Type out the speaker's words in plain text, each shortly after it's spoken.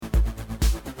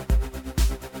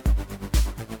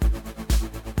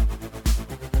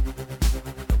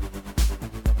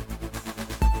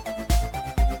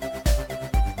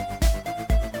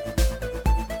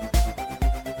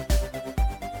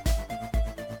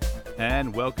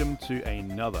And welcome to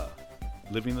another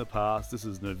Living the Past. This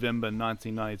is November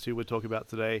 1992 we're talking about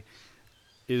today.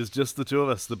 It is just the two of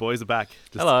us. The boys are back.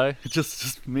 Hello.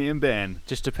 Just me and Ben.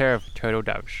 Just a pair of turtle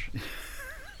doves.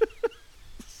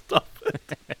 Stop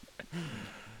it.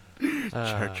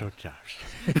 Churchill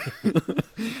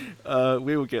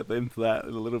we will get into that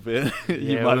in a little bit.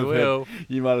 Yeah, we will.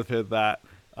 You might have heard that.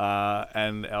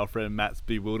 And our friend Matt's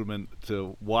bewilderment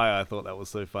to why I thought that was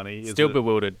so funny. Still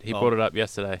bewildered. He brought it up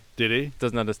yesterday. Did he?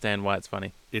 Doesn't understand why it's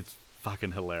funny. It's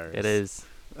fucking hilarious. It is.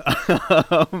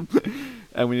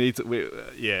 And we need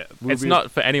to, It's not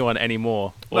for anyone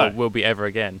anymore, or will be ever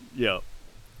again. Yeah.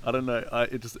 I don't know.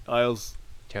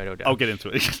 Turtle doves. I'll get into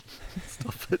it.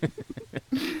 Stop it.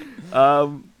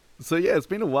 So yeah, it's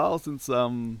been a while since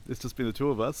it's just been the two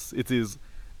of us. It is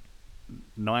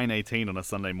 9:18 on a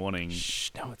Sunday morning.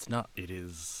 Shh, no, it's not. It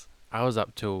is I was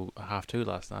up till 2:30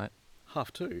 last night.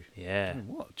 2:30. Yeah. Doing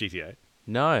what? GTA?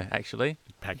 No, actually.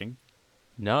 Packing?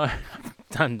 No. I've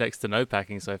done next to no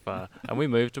packing so far. And we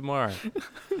move tomorrow.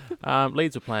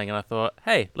 Leeds were playing and I thought,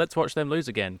 hey, let's watch them lose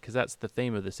again, because that's the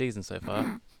theme of the season so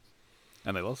far.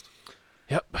 And they lost?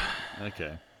 Yep.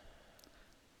 Okay.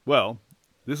 Well,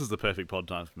 this is the perfect pod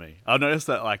time for me. I noticed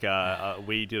that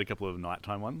we did a couple of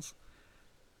nighttime ones,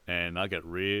 and I get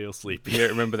real sleepy. You don't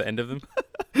remember the end of them?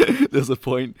 There's a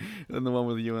point in the one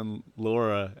with you and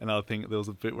Laura, and I think there was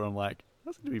a bit where I'm like,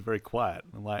 that's going to be very quiet.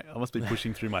 I'm like, I must be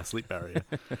pushing through my sleep barrier.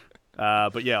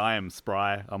 But yeah, I am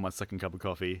spry on my second cup of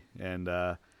coffee and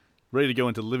ready to go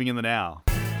into living in the now.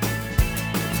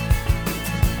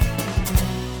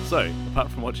 So, apart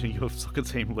from watching your soccer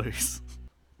team lose,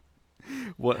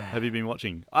 what have you been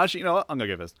watching? Actually, you know what? I'm going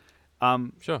to go first.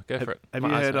 Sure, go for it. Have you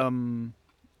heard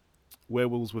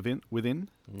Werewolves Within?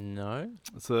 No.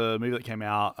 It's a movie that came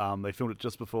out. They filmed it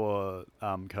just before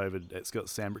COVID. It's got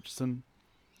Sam Richardson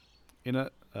in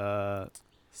it.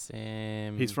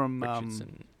 Sam. He's from.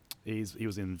 Richardson. He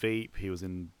was in Veep. He was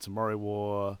in Tomorrow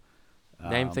War.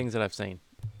 Name things that I've seen.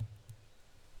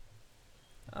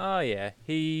 Oh yeah,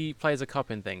 he plays a cop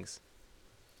in things.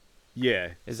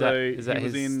 Yeah. Is that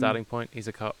his starting point? He's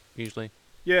a cop usually.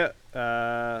 Yeah.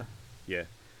 Yeah.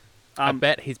 I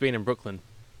bet he's been in Brooklyn.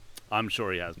 I'm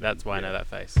sure he has been. That's why I know that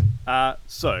face.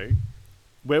 So,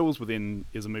 Werewolves Within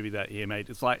is a movie that he made.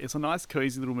 It's a nice,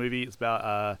 cozy little movie. It's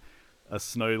about a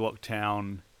snow-locked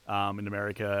town in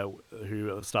America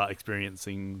who start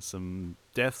experiencing some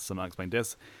deaths, some unexplained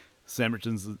deaths. Sam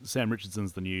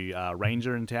Richardson's the new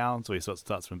ranger in town, so he starts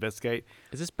to investigate.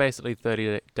 Is this basically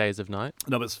 30 Days of Night?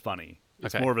 No, but it's funny.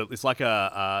 It's okay. more of it's like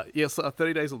a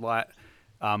 30 Days of Light,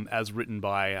 as written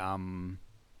by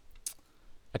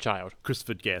a child,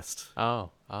 Christopher Guest.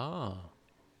 Oh.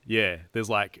 Yeah, there's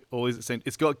like all these.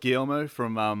 It's got Guillermo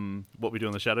from What We Do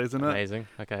in the Shadows in it. Amazing.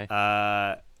 Okay.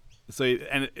 So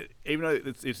even though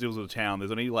it deals with a town,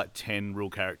 there's only like 10 real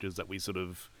characters that we sort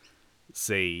of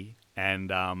see,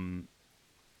 and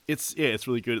it's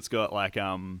really good. It's got like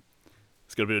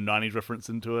it's got a bit of 90s reference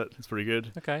into it. It's pretty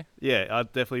good. Okay. Yeah, I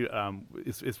definitely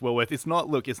it's well worth. It's not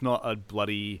a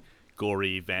bloody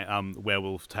gory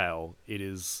werewolf tale. It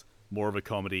is more of a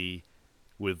comedy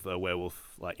with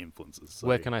werewolf like influences. So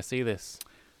where can I see this?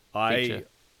 I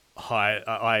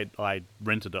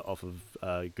rented it off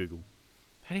of Google.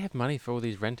 How do you have money for all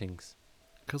these rentings?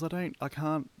 Because I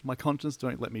can't. My conscience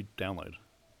don't let me download.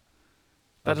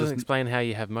 That doesn't explain how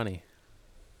you have money.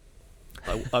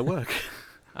 I work.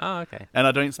 Oh, okay. And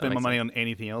I don't spend my makes money on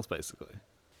anything else, basically.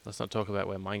 Let's not talk about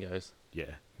where mine goes.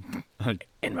 Yeah.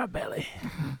 In my belly.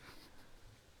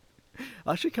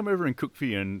 I should come over and cook for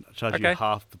you and charge you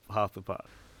half the part.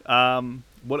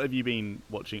 What have you been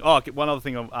watching? Oh, one other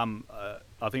thing.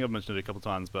 I think I've mentioned it a couple of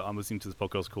times, but I'm listening to this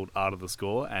podcast called Art of the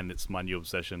Score, and it's my new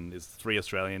obsession. It's 3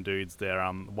 Australian dudes. They're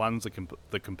one's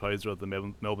the composer of the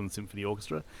Melbourne Symphony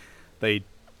Orchestra. They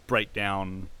break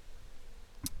down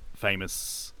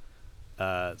famous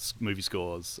movie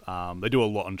scores. They do a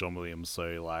lot on John Williams.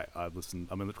 So like I'm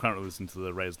currently listening to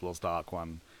the Raiders of the Lost Ark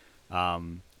one.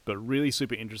 But really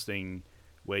super interesting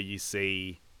where you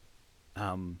see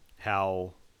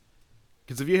how...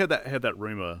 Because have you heard that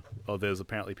rumor of there's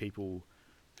apparently people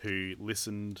who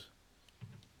listened...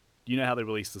 You know how they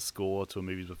release the score to a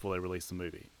movie before they release the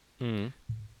movie? Mm.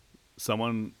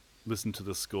 Someone listened to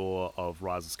the score of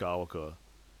Rise of Skywalker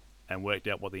and worked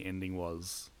out what the ending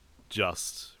was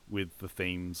just with the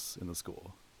themes in the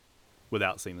score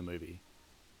without seeing the movie.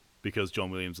 Because John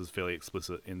Williams is fairly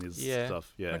explicit in his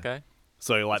stuff. Yeah. Okay.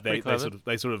 So like they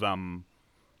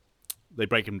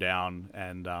break him down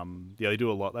and they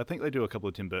do a lot. I think they do a couple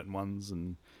of Tim Burton ones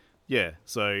and yeah.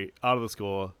 So Art of the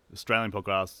Score, Australian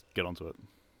podcast, get onto it.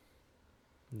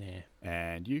 Yeah.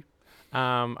 And you?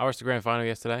 I watched the grand final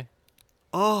yesterday.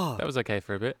 Oh, That was okay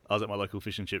for a bit. I was at my local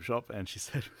fish and chip shop, and she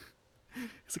said,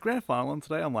 "Is the grand final on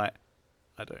today?" I'm like,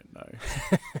 "I don't know."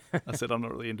 I said, "I'm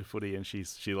not really into footy," and she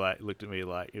like looked at me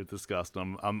like with disgust.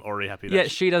 And I'm already happy. That Yeah,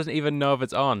 she doesn't even know if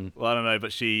it's on. well, I don't know,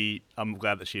 but I'm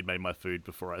glad that she had made my food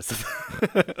before I said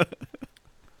that.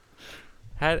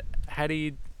 How do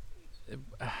you...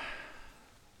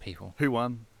 people. Who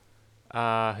won?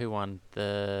 Who won?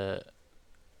 The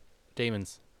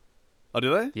Demons. Oh,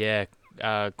 do they? Yeah,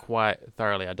 quite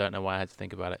thoroughly. I don't know why I had to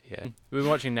think about it. Yeah. We've been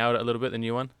watching Nailed It a little bit, the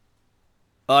new one.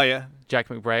 Oh, yeah. Jack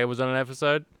McBrayer was on an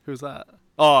episode. Who's that?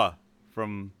 Oh,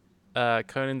 from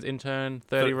Conan's intern,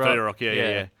 30 Rock. 30 Rock,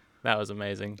 yeah. That was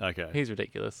amazing. Okay. He's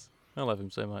ridiculous. I love him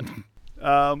so much.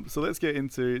 So let's get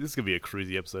into... This is going to be a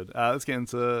cruisy episode. Let's get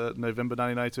into November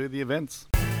 1992, the events.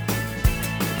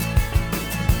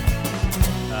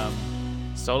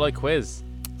 Solo quiz.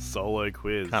 Solo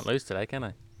quiz. Can't lose today, can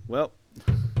I? Well,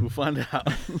 we'll find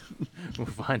out. We'll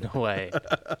find a way.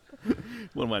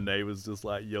 One of my neighbours just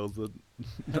like yells the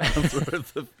answer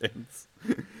of the fence.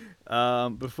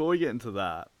 Before we get into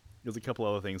that, there's a couple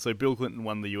other things. So Bill Clinton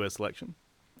won the US election.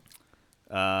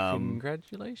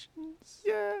 Congratulations.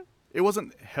 Yeah. It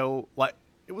wasn't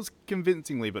it was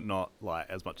convincingly, but not like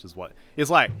as much as what it's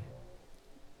like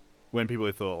when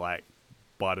people thought like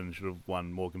Biden should have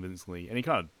won more convincingly, and he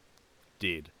kind of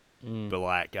did. But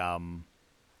like,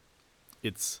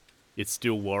 it's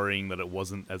still worrying that it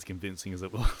wasn't as convincing as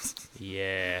it was.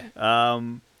 Yeah.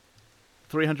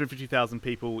 350,000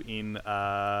 people in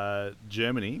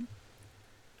Germany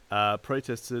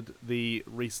protested the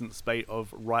recent spate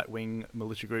of right-wing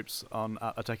militia groups on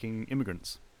attacking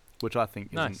immigrants, which I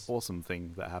think is an awesome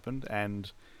thing that happened.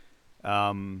 And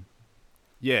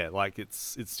yeah, like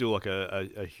it's still like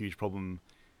a huge problem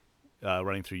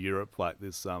running through Europe, like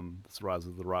this rise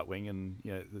of the right wing, and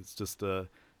it's just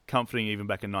comforting even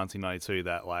back in 1992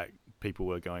 that like people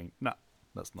were going, nah,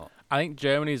 that's not. I think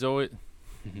Germany's always,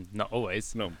 not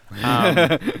always, No,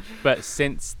 but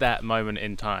since that moment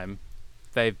in time,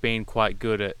 they've been quite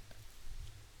good at.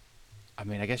 I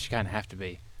mean, I guess you kind of have to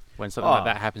be when something like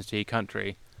that happens to your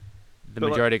country. The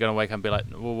majority are going to wake up and be like,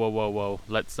 whoa, whoa, whoa, whoa,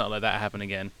 let's not let that happen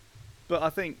again. But I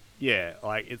think, yeah,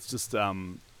 like it's just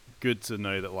good to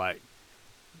know that like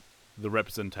the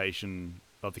representation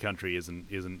of the country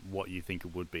isn't what you think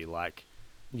it would be. Like,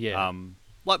 yeah,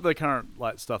 like the current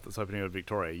like stuff that's happening in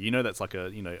Victoria. That's like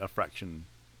a fraction,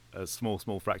 a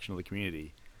small fraction of the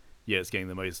community. Yeah, it's getting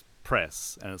the most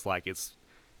press, and it's like it's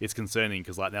concerning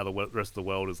because like now the rest of the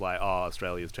world is like, oh,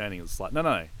 Australia's turning. It's like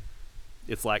no.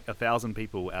 It's like 1,000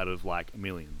 people out of like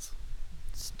millions.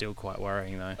 Still quite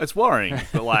worrying though. It's worrying,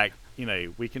 but like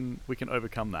we can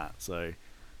overcome that. So,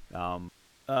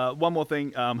 one more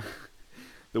thing: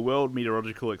 the World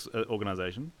Meteorological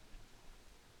Organization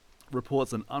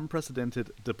reports an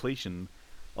unprecedented depletion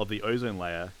of the ozone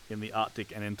layer in the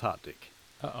Arctic and Antarctic.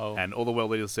 Uh-oh. And all the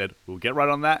world leaders said, "We'll get right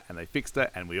on that," and they fixed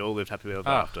it, and we all lived happily ever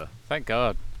after. Thank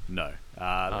God. No,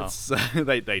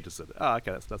 they just said, "Oh,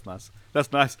 okay, that's nice.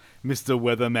 That's nice, Mr.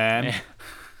 Weatherman."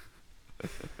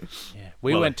 Yeah,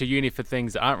 we went to uni for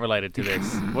things that aren't related to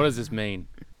this. What does this mean?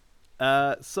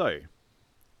 So,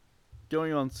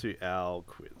 going on to our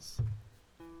quiz.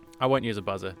 I won't use a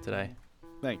buzzer today.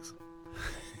 Thanks.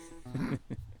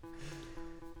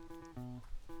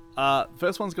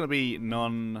 First one's going to be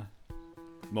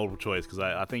non-multiple choice because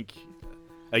I think,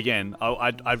 again,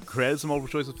 I've created some multiple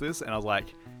choices for this, and I was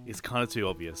like, it's kind of too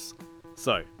obvious.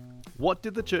 So, what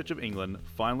did the Church of England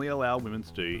finally allow women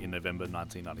to do in November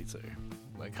 1992?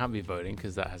 Well, it can't be voting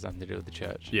because that has nothing to do with the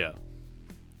church. Yeah.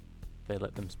 They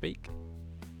let them speak.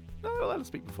 No, they let us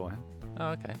speak beforehand.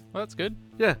 Oh, okay. Well, that's good.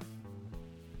 Yeah.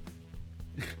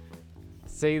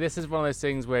 See, this is one of those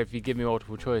things where if you give me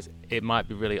multiple choice, it might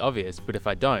be really obvious, but if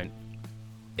I don't,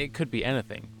 it could be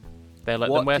anything. They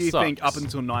let them wear socks. What do you think up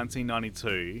until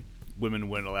 1992 women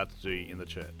weren't allowed to do in the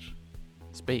church?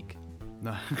 Speak.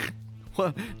 No.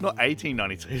 Well, not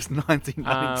 1892, it's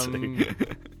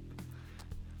 1992.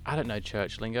 I don't know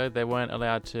church lingo. They weren't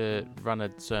allowed to run a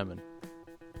sermon.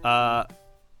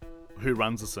 Who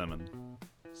runs a sermon?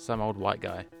 Some old white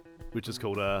guy. Which is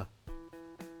called a...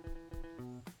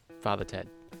 Father Ted.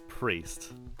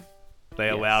 Priest. They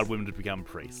allowed women to become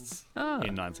priests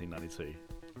in 1992.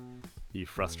 You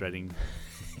frustrating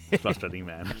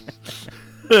man.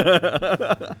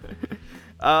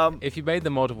 If you made the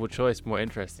multiple choice more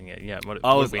interesting, it would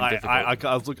I have been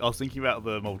difficult. was thinking about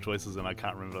the multiple choices and I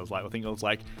can't remember. I think it was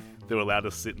like they were allowed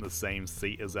to sit in the same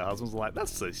seat as their husbands. I'm like,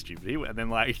 that's so stupid. And then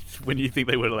like when you think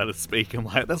they weren't allowed to speak, I'm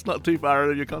like, that's not too far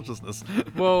out of your consciousness.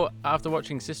 Well, after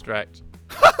watching Sister Act,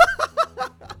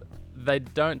 they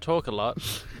don't talk a lot.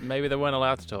 Maybe they weren't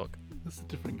allowed to talk. That's a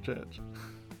different church.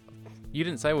 You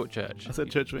didn't say what church. I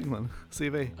said Church of England.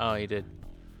 CV. Oh, you did.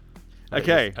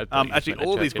 Okay. Actually,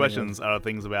 all these questions are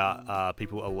things about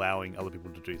people allowing other people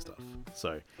to do stuff.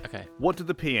 So, okay. What did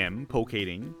the PM, Paul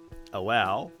Keating,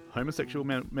 allow homosexual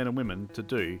men and women to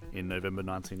do in November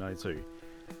 1992?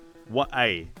 What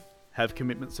A, have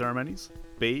commitment ceremonies?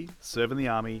 B, serve in the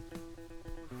army?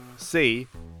 C,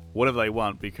 whatever they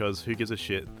want, because who gives a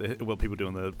shit what people do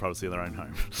in the privacy of their own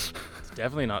home? It's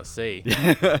definitely not C.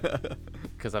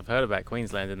 Because I've heard about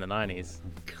Queensland in the 90s.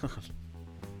 God.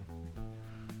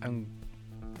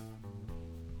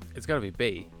 It's got to be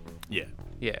B. Yeah.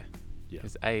 Yeah.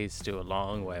 Because A is still a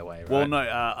long way away, right? Well, no,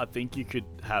 I think you could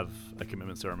have a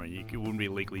commitment ceremony. It wouldn't be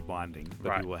legally binding,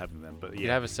 but people were having them. But yeah,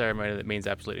 you'd have a ceremony that means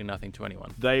absolutely nothing to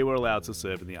anyone. They were allowed to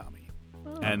serve in the army,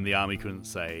 and the army couldn't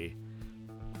say.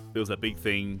 There was that big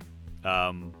thing.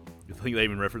 I think they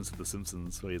even referenced The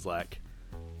Simpsons, where he's like,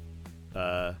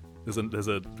 "There's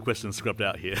a question scrubbed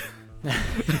out here."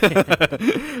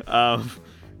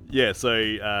 Yeah,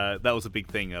 so that was a big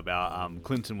thing about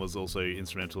Clinton was also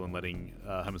instrumental in letting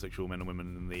homosexual men and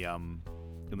women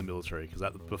in the military, because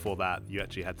before that you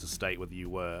actually had to state whether you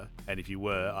were, and if you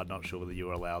were, I'm not sure whether you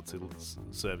were allowed to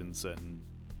serve in certain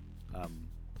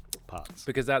parts.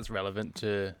 Because that's relevant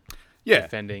to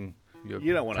defending your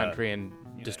country and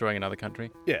destroying another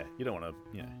country. Yeah, you don't want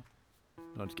to,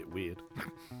 not to get weird.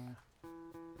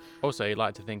 Also, you'd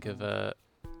like to think of the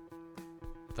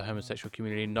homosexual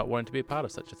community not wanting to be a part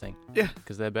of such a thing. Yeah.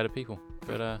 Because they're better people.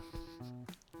 But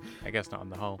I guess not on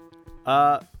the whole.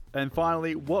 And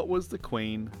finally, what was the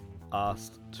Queen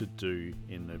asked to do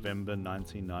in November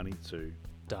 1992?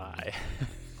 Die.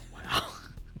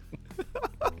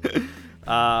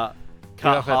 Wow.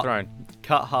 Cut off her throne.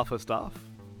 Cut half her staff.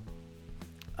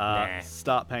 Nah.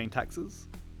 Start paying taxes.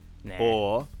 Nah.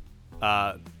 Or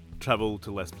travel to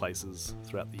less places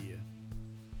throughout the year.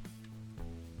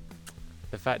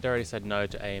 The fact already said no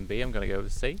to A and B, I'm going to go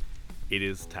with C. It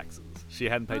is taxes. She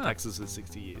hadn't paid taxes for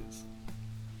 60 years.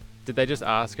 Did they just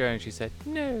ask her and she said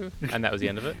no? And that was the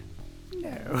end of it?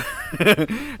 No.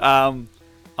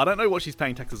 I don't know what she's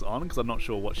paying taxes on, because I'm not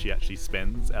sure what she actually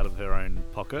spends out of her own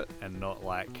pocket, and not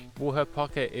like... Well, her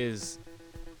pocket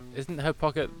isn't her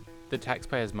pocket the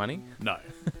taxpayers' money? No.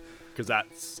 Because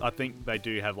I think they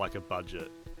do have like a budget.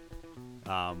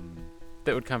 That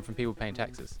would come from people paying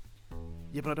taxes.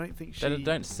 Yeah, but I don't think They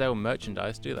don't sell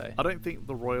merchandise, do they? I don't think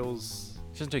the Royals...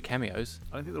 She doesn't do cameos.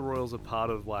 I don't think the Royals are part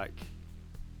of, like...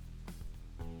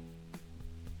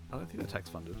 I don't think they're tax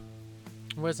funded.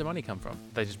 Where's the money come from?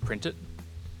 They just print it?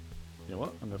 You know what?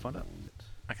 I'm going to find out.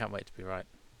 I can't wait to be right.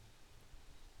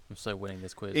 I'm so winning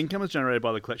this quiz. Income is generated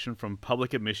by the collection from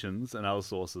public admissions and other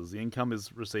sources. The income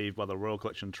is received by the Royal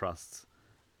Collection Trusts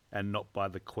and not by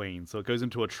the Queen. So it goes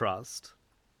into a trust.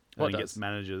 And What it does? gets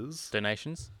managers.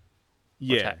 Donations?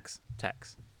 Yeah. Or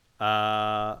tax.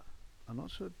 I'm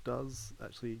not sure it does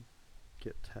actually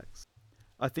get taxed.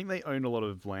 I think they own a lot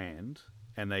of land,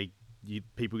 and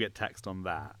people get taxed on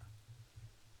that.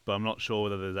 But I'm not sure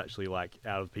whether there's actually like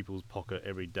out of people's pocket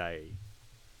every day.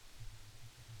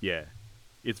 Yeah,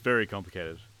 it's very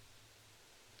complicated,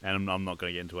 and I'm not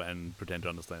going to get into it and pretend to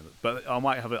understand it. But I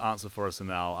might have an answer for us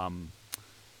in our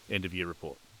end of year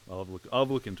report. I'll have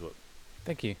a look into it.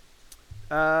 Thank you.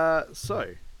 I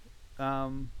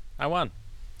won.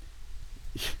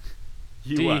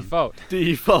 You won. Default.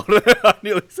 Default. I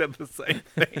nearly said the same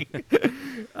thing.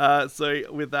 So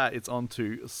with that, it's on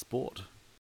to sport.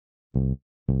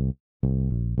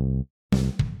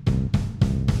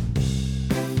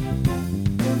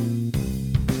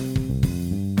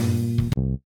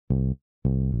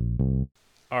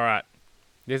 All right.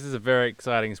 This is a very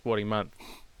exciting sporting month.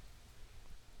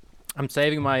 I'm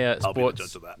saving my I'll be the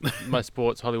judge of that. my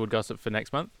sports Hollywood gossip for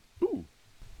next month. Ooh.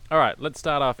 All right, let's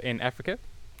start off in Africa.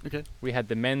 Okay. We had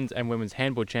the men's and women's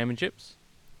handball championships.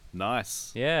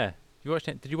 Nice. Yeah.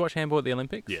 Did you watch handball at the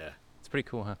Olympics? Yeah. It's pretty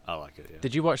cool, huh? I like it, yeah.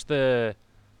 Did you watch the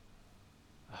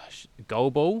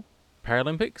goalball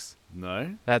Paralympics?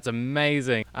 No. That's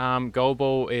amazing.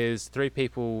 Goalball is 3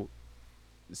 people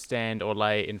stand or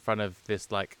lay in front of this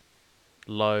like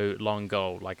low, long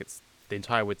goal, like it's the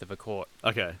entire width of a court.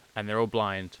 Okay. And they're all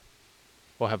blind,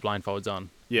 or have blindfolds on.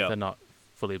 Yeah. They're not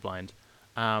fully blind.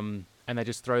 And they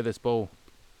just throw this ball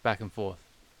back and forth.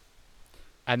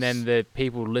 And then the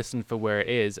people listen for where it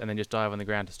is and then just dive on the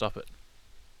ground to stop it.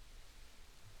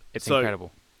 It's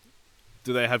incredible.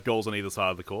 Do they have goals on either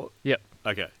side of the court? Yep.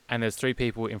 Okay. And there's 3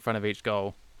 people in front of each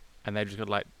goal, and they just got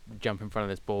to like jump in front of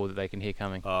this ball that they can hear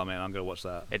coming. Oh man, I'm going to watch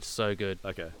that. It's so good.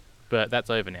 Okay. But that's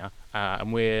over now.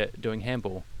 And we're doing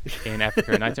handball in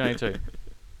Africa in 1992.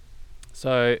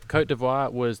 So Cote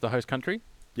d'Ivoire was the host country.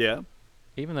 Yeah.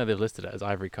 even though they've listed it as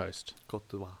Ivory Coast. Côte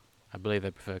d'Ivoire. I believe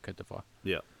they prefer Côte d'Ivoire.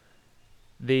 Yeah.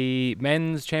 The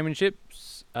men's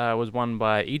championships was won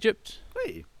by Egypt.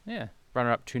 Hey. Yeah.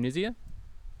 Runner-up Tunisia.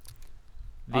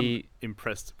 I'm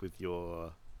impressed with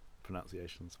your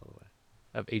pronunciations, by the way.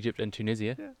 Of Egypt and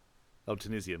Tunisia? Yeah. Oh,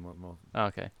 Tunisia, more. Oh,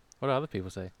 okay. What do other people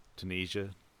say? Tunisia.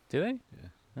 Do they?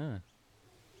 Yeah.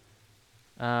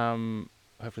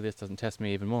 Hopefully this doesn't test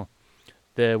me even more.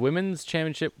 The women's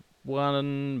championship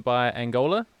won by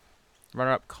Angola.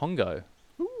 Runner-up Congo.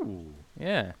 Ooh.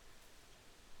 Yeah.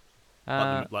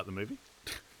 Like the movie?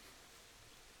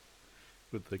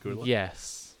 With the gorilla?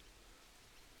 Yes.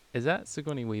 Is that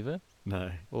Sigourney Weaver?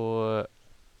 No. Or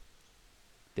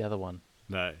the other one?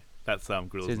 No. That's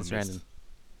Gorillas Susan in the Mist. Sarandon.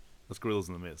 That's Gorillas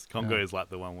in the Mist. Congo is like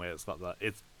the one where it's like that.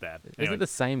 It's bad. Is it the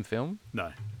same film?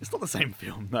 No. It's not the same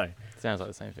film, no. Sounds like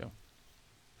the same film.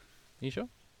 Are you sure?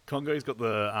 Congo's got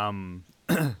the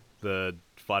the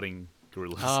fighting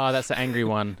gorillas. Oh, that's the angry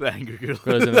one. The angry gorilla.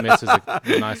 Gorillas in the Mist is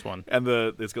a nice one. And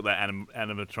it's got that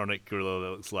animatronic gorilla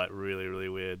that looks like really, really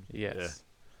weird. Yes.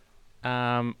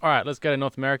 Yeah. All right, let's go to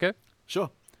North America. Sure.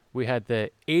 We had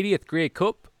the 80th Greer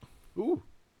Cup. Ooh.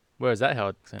 Where is that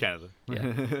held? Canada.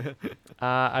 Yeah.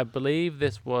 I believe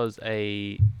this was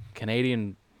a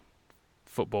Canadian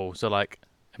football, so like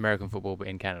American football, but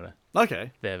in Canada.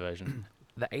 Okay. Their version.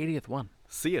 The 80th one.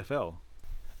 CFL.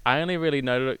 I only really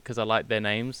noted it because I like their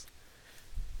names.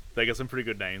 They got some pretty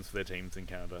good names for their teams in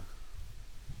Canada.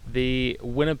 The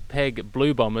Winnipeg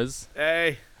Blue Bombers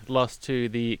lost to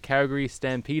the Calgary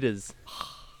Stampeders.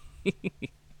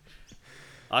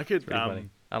 I could. Funny.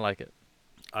 I like it.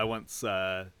 I once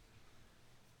got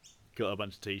a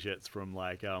bunch of T-shirts from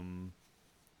like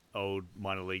old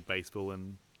minor league baseball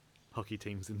and hockey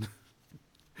teams in.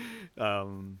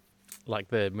 Like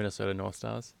the Minnesota North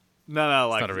Stars. No,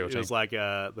 like not a real it team. was like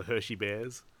the Hershey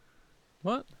Bears.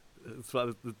 What? It's like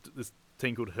this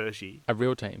team called Hershey. A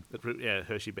real team. Yeah,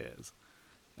 Hershey Bears.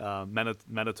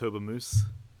 Manitoba Moose.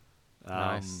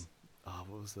 Nice. Oh,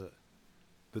 what was it?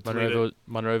 The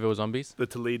Monroeville Zombies. The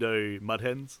Toledo Mud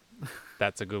Hens.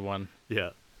 That's a good one. Yeah.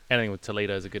 Anything with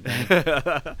Toledo is a good name.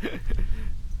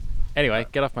 Anyway,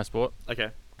 get off my sport.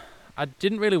 Okay. I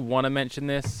didn't really want to mention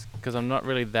this because I'm not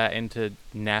really that into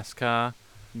NASCAR,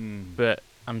 but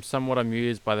I'm somewhat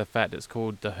amused by the fact it's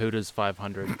called the Hooters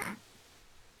 500.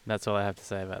 That's all I have to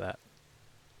say about that.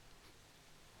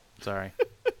 Sorry.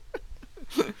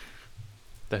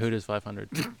 The Hooters 500.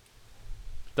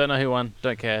 Don't know who won.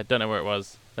 Don't care. Don't know where it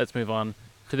was. Let's move on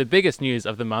to the biggest news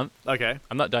of the month. Okay.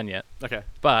 I'm not done yet. Okay.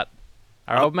 But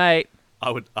our old mate.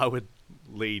 I would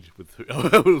lead with. I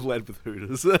would have led with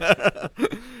Hooters.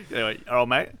 Anyway, our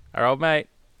old mate,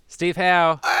 Steve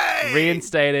Howe,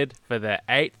 reinstated for the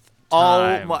 8th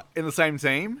time. Oh my! In the same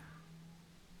team.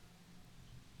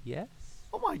 Yes.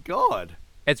 Oh my god!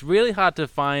 It's really hard to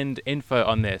find info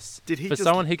on this. Did he for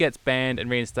someone who gets banned and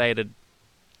reinstated?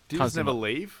 Did he just never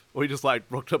leave, or he just like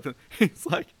rocked up and he's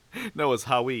like, "No, it's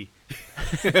Howie."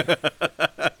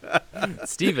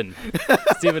 Stephen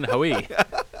Howie.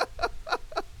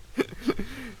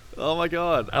 Oh my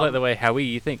god! I like the way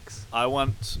Howie thinks. I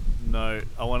want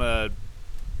to.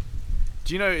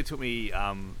 Do you know it took me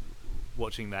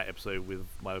watching that episode with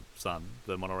my son,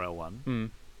 the monorail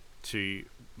one, to.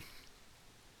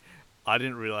 I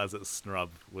didn't realize that Snrub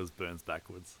was Burns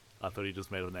backwards. I thought he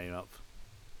just made a name up.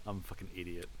 I'm a fucking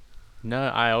idiot. No,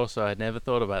 I also had never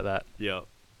thought about that. Yeah.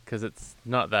 Because it's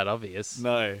not that obvious.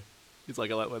 No. It's like,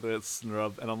 I like whether it's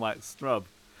Snrub, and I'm like, Snrub.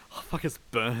 Oh, fuck, it's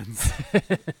Burns.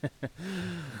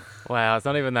 Wow, it's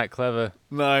not even that clever.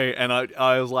 No, and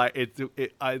I was like,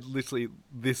 I literally,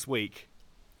 this week,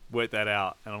 worked that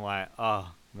out, and I'm like,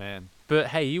 oh, man. But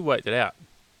hey, you worked it out.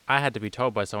 I had to be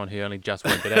told by someone who only just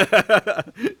worked it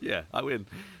out. Yeah, I win.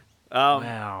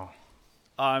 Wow.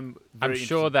 I'm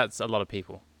sure that's a lot of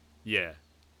people. Yeah.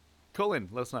 Call in,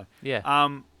 let us know. Yeah. I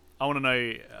want to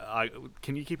know,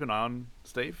 can you keep an eye on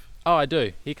Steve? Oh, I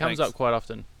do. He comes Thanks. up quite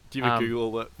often. Do you have a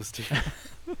Google alert for Steve?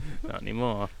 Not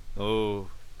anymore. Oh.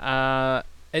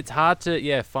 It's hard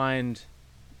to, find...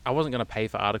 I wasn't going to pay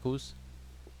for articles.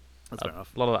 That's fair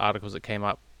enough. A lot of the articles that came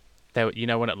up,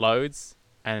 when it loads,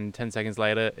 and 10 seconds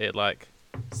later, it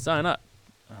sign up.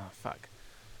 Oh, fuck.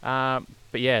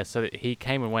 But yeah, so he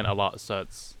came and went a lot, so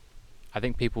I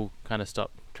think people kind of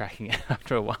stopped tracking it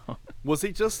after a while. Was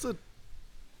he just a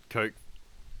coke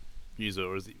user,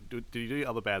 or did he do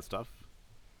other bad stuff?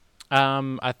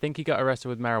 I think he got arrested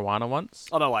with marijuana once.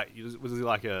 Oh no, was he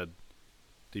like did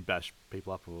he bash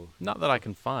people up, or? Not that I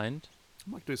can find.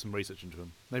 I might do some research into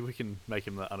him. Maybe we can make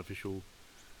him the unofficial.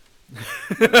 I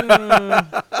don't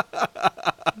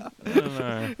know.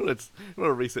 I want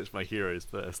to research my heroes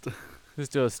first. Let's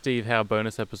do a Steve Howe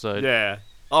bonus episode. Yeah.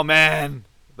 Oh man,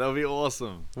 that would be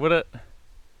awesome. Would it?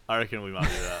 I reckon we might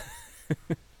do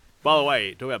that. By the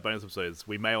way, talking about bonus episodes,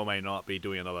 we may or may not be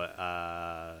doing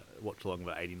another watch along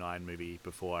with the '89 movie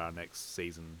before our next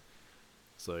season.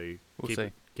 So We'll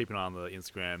see. Keep an eye on the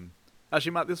Instagram.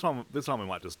 Actually, this time we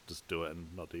might just do it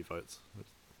and not do votes.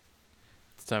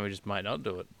 This time we just might not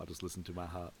do it. I'll just listen to my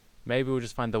heart. Maybe we'll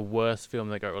just find the worst film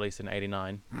that got released in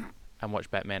 '89 and watch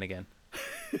Batman again.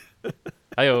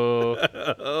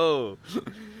 Ayo. Oh.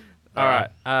 All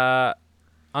right.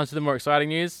 On to the more exciting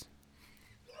news.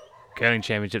 Curling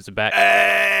championships are back.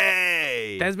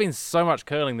 Hey! There's been so much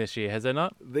curling this year, has there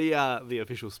not? The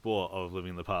official sport of living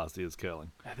in the past is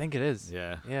curling. I think it is.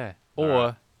 Yeah. Yeah. All Or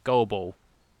right. goalball.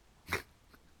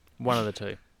 One of the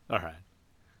two. All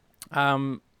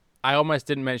right. I almost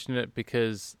didn't mention it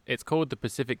because it's called the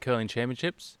Pacific Curling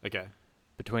Championships Okay.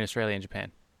 between Australia and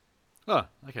Japan. Oh,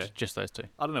 okay. Just those two.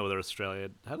 I don't know whether Australia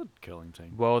had a curling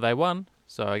team. Well, they won,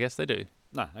 so I guess they do.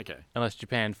 No, okay. Unless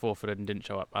Japan forfeited and didn't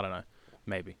show up. I don't know.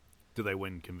 Maybe. Did they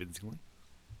win convincingly?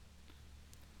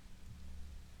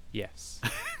 Yes.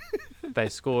 They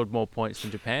scored more points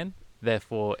than Japan,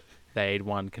 therefore they'd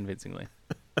won convincingly.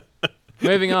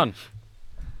 Moving on.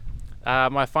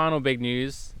 My final big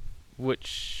news,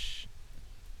 which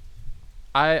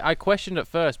I questioned at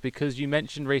first because you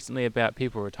mentioned recently about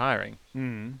people retiring.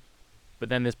 Mm. But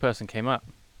then this person came up.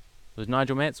 It was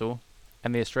Nigel Mansell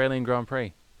and the Australian Grand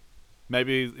Prix.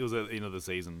 Maybe it was at the end of the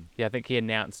season. Yeah, I think he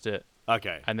announced it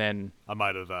Okay. and then I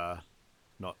might have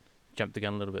not. jumped the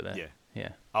gun a little bit there. Yeah. Yeah.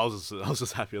 I was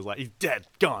just happy. I was like, he's dead,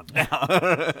 gone now.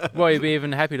 Well, you'd be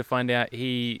even happy to find out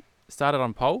he started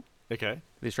on pole, Okay.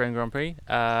 the Australian Grand Prix,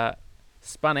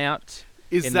 spun out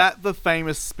Is that the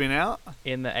famous spin out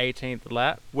in the 18th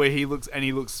lap. where he looks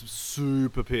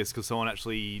super pissed because someone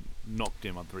actually knocked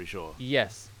him? I'm pretty sure.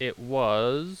 Yes, it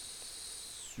was.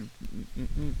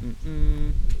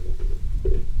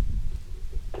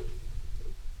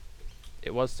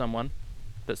 It was someone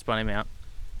that spun him out,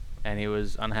 and he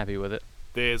was unhappy with it.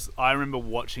 I remember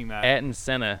watching that. Ayrton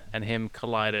Senna and him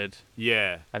collided,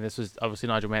 Yeah. and this was obviously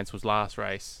Nigel Mansell's last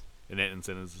race. And Ayrton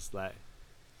Senna's just like,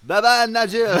 bye-bye,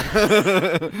 Nigel.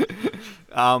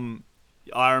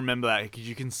 I remember that because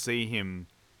you can see him.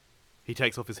 He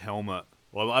takes off his helmet.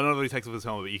 Well, I don't know if he takes off his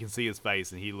helmet, but you can see his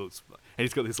face, and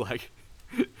he's got this like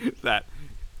that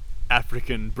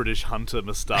African British hunter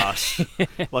moustache,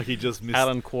 like he just missed.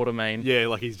 Alan Quatermain. Yeah,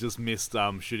 like he's just missed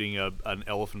shooting an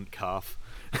elephant calf.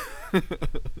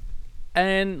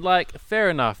 And like, fair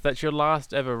enough. That's your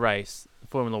last ever race,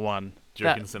 Formula One. Do you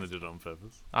reckon Senna did it on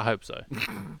purpose? I hope so.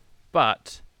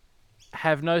 But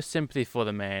have no sympathy for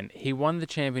the man. He won the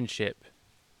championship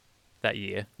that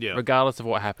year, Yeah. regardless of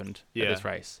what happened Yeah. at this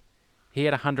race. He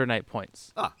had 108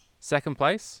 points. Ah, Second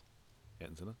place?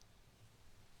 Ayrton Senna.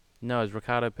 No, it was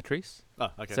Ricardo Patrese. Oh,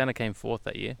 okay. Senna came fourth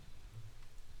that year.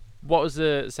 What was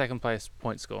the second place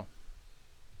point score?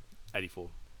 84.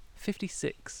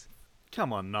 56.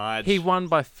 Come on, Nige. He won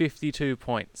by 52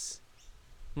 points.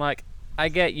 Like, I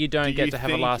get you don't Do get you to have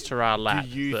a think- last hurrah lap, Do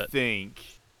you but think,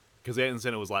 because Ayrton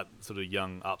Senna was like sort of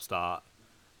young upstart,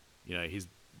 you know, he's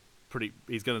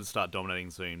going to start dominating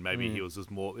soon. Maybe he was just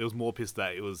more. It was more pissed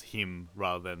that it was him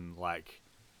rather than like.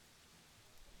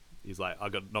 He's like, I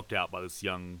got knocked out by this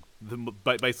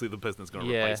basically the person that's going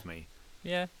to Yeah. replace me.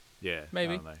 yeah, Yeah,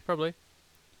 maybe, I don't know. probably.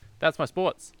 That's my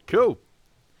sports. Cool.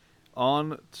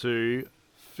 On to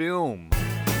film.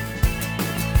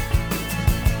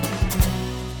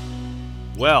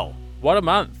 Well, What a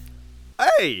month.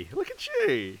 hey, look at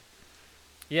you.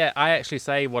 Yeah, I actually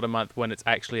say what a month when it's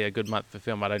actually a good month for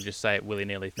film. I don't just say it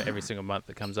willy-nilly for every single month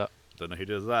that comes up. Don't know who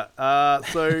does that.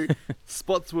 So,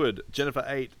 Spotswood, Jennifer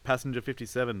 8, Passenger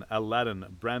 57, Aladdin,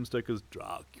 Bram Stoker's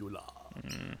Dracula,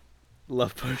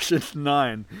 Love Potion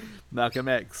 9, Malcolm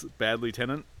X, Bad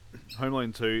Lieutenant, Home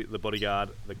Alone 2, The Bodyguard,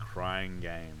 The Crying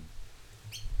Game.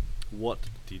 What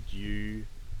did you...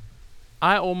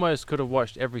 I almost could have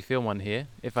watched every film on here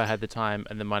if I had the time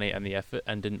and the money and the effort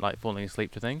and didn't like falling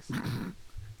asleep to things.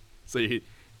 So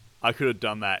I could have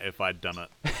done that if I'd done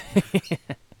it.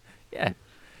 Yeah.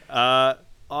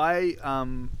 I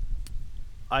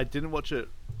didn't watch it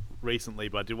recently,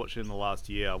 but I did watch it in the last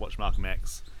year. I watched Malcolm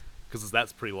X because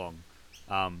that's pretty long.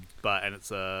 And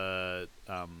it's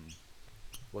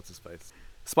what's his face?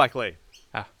 Spike Lee.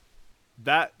 Ah.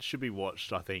 That should be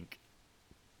watched, I think,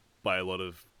 by a lot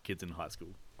of kids in high school.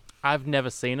 I've never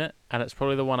seen it, and it's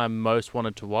probably the one I most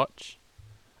wanted to watch.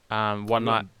 One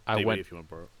night I DVD went. if you want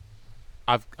to borrow it.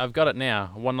 I've got it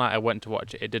now. One night I went to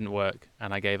watch it. It didn't work,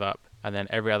 and I gave up. And then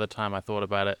every other time I thought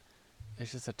about it,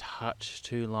 it's just a touch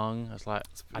too long. I was like,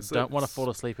 I don't want to fall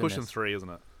asleep in Pushing this. 3, isn't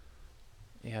it?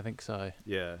 Yeah, I think so.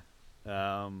 Yeah.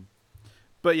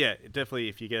 But yeah, definitely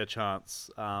if you get a chance,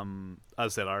 as I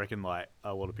said, I reckon like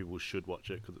a lot of people should watch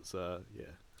it because it's yeah.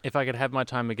 If I could have my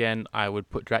time again, I would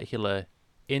put Dracula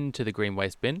into the green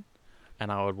waste bin,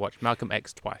 and I would watch Malcolm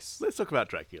X twice. Let's talk about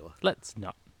Dracula. Let's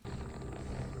not.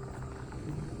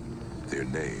 Their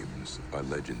names are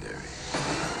legendary.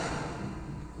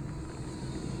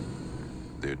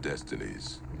 Their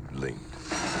destinies linked.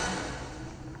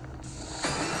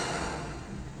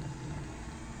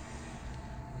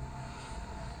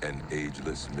 An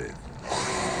ageless myth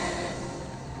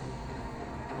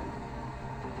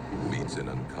meets an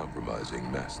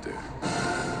uncompromising master.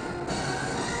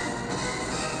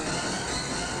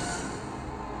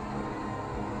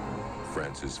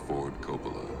 Francis Ford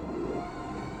Coppola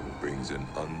brings an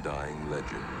undying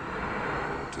legend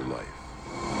to life.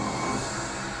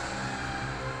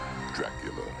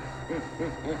 Dracula.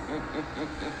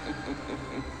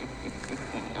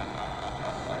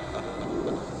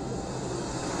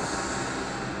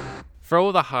 For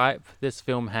all the hype this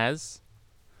film has,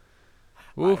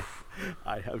 oof,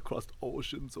 I have crossed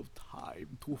oceans of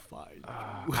time to find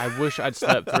you. I wish I'd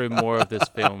slept through more of this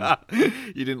film.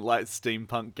 You didn't like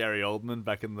steampunk Gary Oldman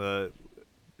back in the...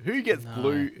 Who gets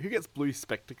blue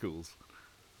spectacles?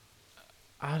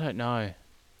 I don't know.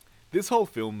 This whole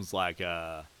film's like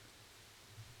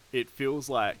it feels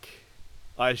like,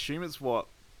 I assume it's what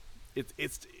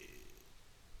it's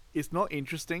not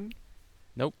interesting.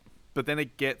 Nope. But then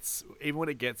even when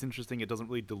it gets interesting, it doesn't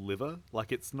really deliver.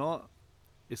 Like it's not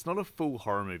a full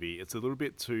horror movie. It's a little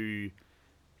bit too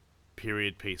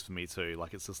period piece for me too.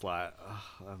 Like it's just like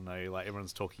I don't know, like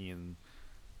everyone's talking in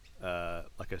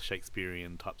like a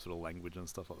Shakespearean type sort of language and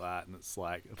stuff like that, and it's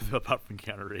like apart from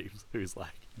Keanu Reeves, who's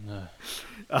like No.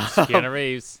 Keanu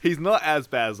Reeves. He's not as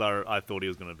bad as I thought he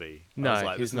was going to be. No,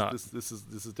 like, he's not. This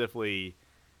is definitely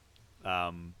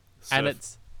and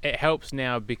it helps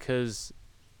now because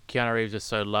Keanu Reeves is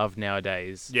so loved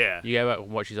nowadays. Yeah. You go back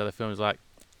and watch his other films, like,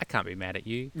 I can't be mad at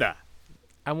you. Nah.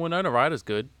 And Winona Ryder's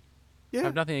good. Yeah. I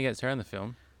have nothing against her in the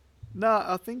film. No,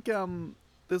 I think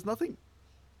there's nothing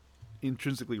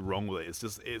intrinsically wrong with it.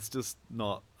 It's just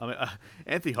not. I mean,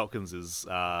 Anthony Hopkins is.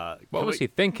 What was he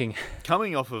thinking?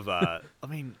 Coming off of, I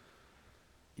mean,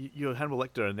 you're Hannibal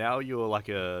Lecter, and now you're like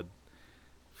a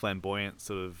flamboyant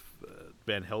sort of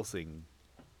Van Helsing.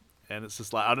 And it's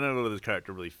just like, I don't know whether this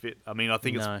character really fit. I mean, I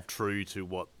think it's true to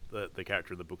what the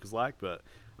character in the book is like, but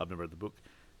I've never read the book.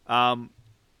 I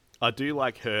do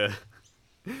like her.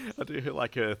 I do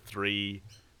like her the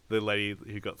lady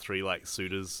who got 3 like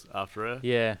suitors after her.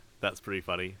 Yeah. That's pretty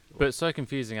funny. But it's so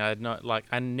confusing. I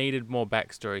needed more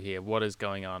backstory here. What is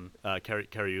going on? Carrie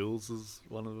Ewells is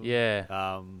one of them.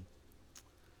 Yeah.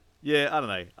 Yeah, I don't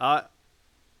know.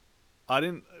 I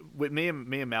didn't. Me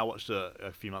and Mal watched it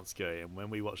a few months ago, and when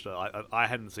we watched it, I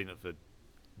hadn't seen it for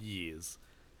years,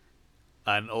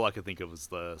 and all I could think of was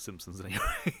The Simpsons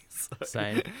anyway. So,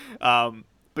 Same.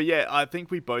 But yeah, I think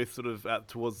we both sort of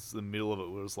towards the middle of it,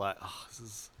 we was like, oh, this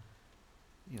is,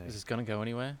 is this gonna go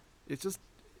anywhere? It's just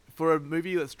for a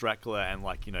movie that's Dracula and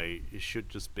like it should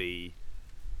just be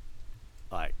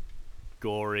like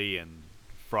gory and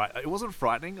it wasn't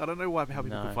frightening. I don't know how people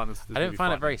could find this. I didn't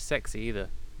find it very sexy either.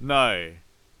 No,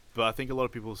 but I think a lot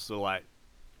of people still like,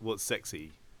 well, it's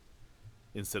sexy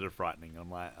instead of frightening. I'm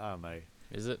like, I don't know.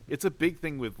 Is it? It's a big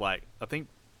thing with like, I think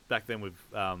back then with,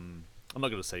 I'm not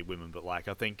going to say women, but like,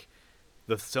 I think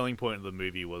the selling point of the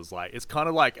movie was like, it's kind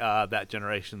of like that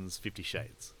generation's 50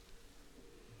 Shades.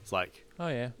 It's like, oh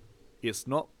yeah, it's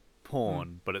not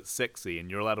porn, but it's sexy, and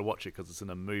you're allowed to watch it because it's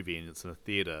in a movie and it's in a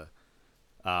theater.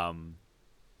 But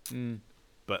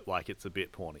like, it's a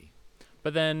bit porny.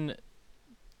 But then,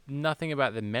 nothing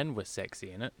about the men was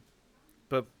sexy in it.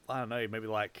 But I don't know, maybe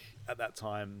like at that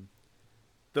time,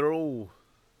 they're all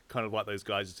kind of like those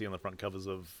guys you see on the front covers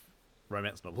of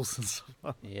romance novels and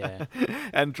stuff. Yeah.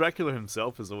 And Dracula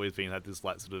himself has always had this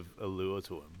like sort of allure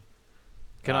to him.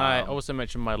 Can I also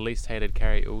mention my least hated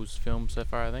Carrie Ewells film so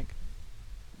far? I think.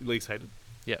 Least hated.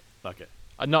 Yep. Okay.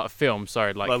 Not a film.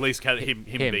 Sorry, like well, at least him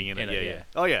being in it. Yeah.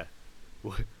 Oh yeah.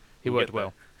 He worked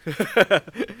well.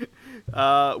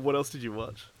 What else did you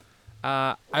watch?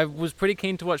 I was pretty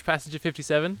keen to watch Passenger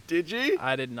 57. Did you?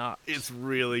 I did not. It's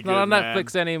really good. Not on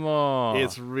Netflix anymore.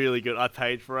 It's really good. I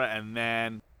paid for it, and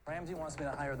man, Ramsey wants me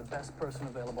to hire the best person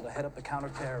available to head up the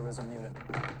counterterrorism unit.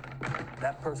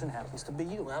 That person happens to be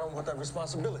you. I don't want that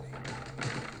responsibility.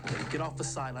 You gotta get off the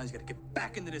sidelines. You gotta get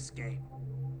back into this game.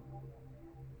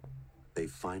 They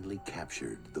finally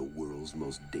captured the world's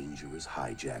most dangerous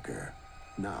hijacker.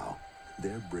 Now,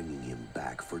 they're bringing him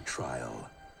back for trial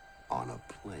on a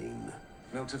plane.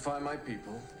 Notify my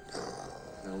people.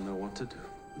 they'll know what to do.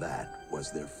 That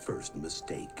was their first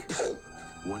mistake.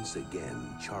 Once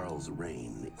again, Charles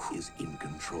Rain is in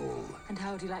control. And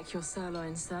how would you like your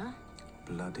sirloin, sir?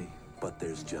 Bloody. But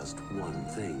there's just one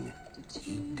thing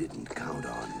he didn't count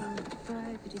on.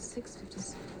 55, 56,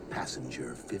 57.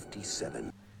 Passenger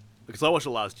 57. Because I watched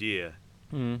it last year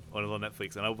when it was on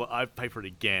Netflix, and I paid for it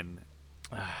again.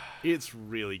 It's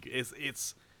really good.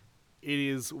 It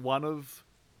is one of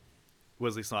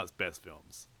Wesley Snipes' best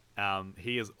films.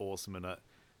 He is awesome in it.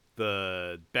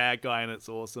 The bad guy in it's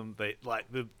awesome. They like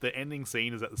the ending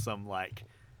scene is at some like,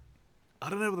 I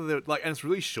don't know whether they're like, and it's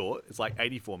really short. It's like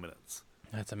 84 minutes.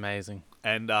 That's amazing.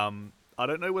 And I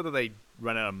don't know whether they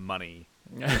ran out of money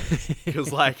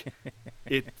because like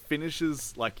it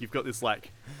finishes like you've got this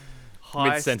like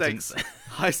high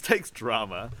stakes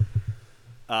drama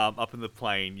up in the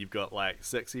plane. You've got like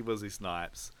sexy Wesley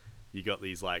Snipes. You got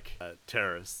these like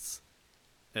terrorists,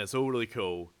 and it's all really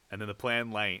cool. And then the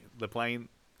plane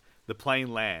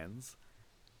lands,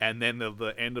 and then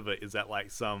the end of it is at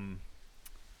like some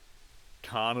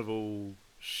carnival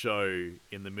show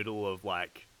in the middle of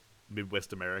like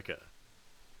Midwest America,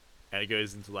 and it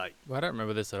goes into like. Well, I don't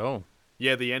remember this at all.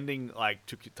 Yeah, the ending like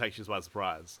takes you by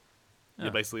surprise. Oh.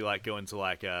 You basically like go into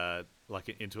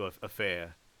into a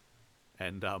fair,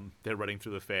 and they're running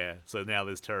through the fair. So now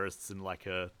there's terrorists in like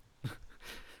a.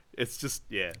 It's just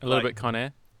a little bit Con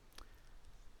Air.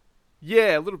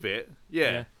 Yeah, a little bit.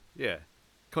 Yeah.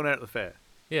 Con Air at the fair.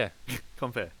 Yeah.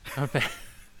 Con Fair. Con Fair.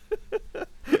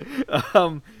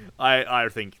 I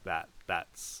think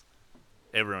that's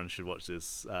everyone should watch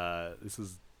this. This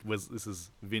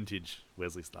is vintage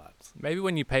Wesley Snipes. Maybe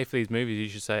when you pay for these movies, you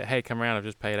should say, "Hey, come around! I've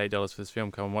just paid $8 for this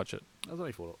film. Come and watch it." That was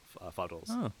only $5.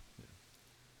 Oh. Yeah.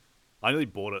 I nearly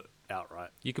bought it outright.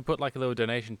 You could put like a little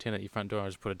donation tin at your front door and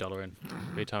just put $1 in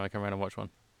every time I come around and watch one.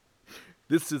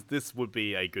 This would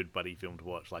be a good buddy film to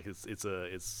watch. Like it's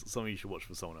something you should watch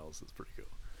for someone else. It's pretty cool.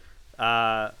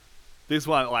 This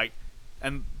one, like,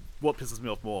 and what pisses me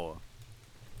off more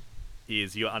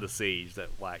is you're Under Siege that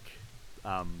like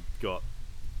got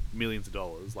millions of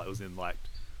dollars. Like it was in like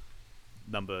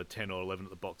number 10 or 11 at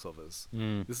the box office.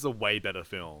 This is a way better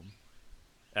film,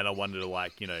 and I wonder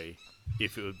like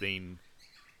if it would have been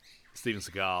Steven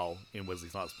Seagal in Wesley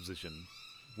Snipes' position,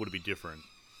 would it be different?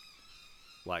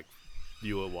 Like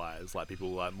viewer wise, like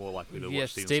people like more likely to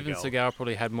watch Steven Seagal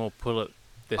probably had more pull at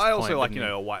this I point. also like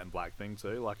a white and black thing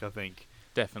too. Like I think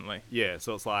definitely. Yeah,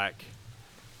 so it's like,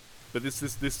 but this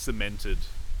cemented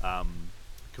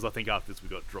because I think after this we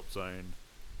got Drop Zone.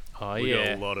 Oh we got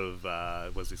a lot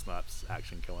of Wesley Snipes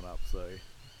action coming up, so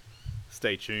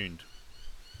stay tuned.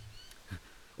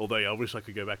 Although I wish I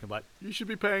could go back and like, you should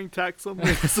be paying tax on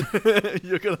this.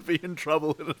 You're going to be in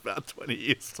trouble in about 20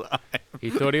 years' time.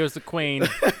 He thought he was the Queen,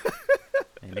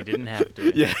 and he didn't have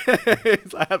to. Yeah,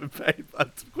 I haven't paid.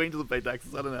 The Queen doesn't pay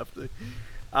taxes. I don't have to.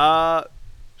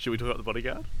 Should we talk about The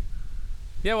Bodyguard?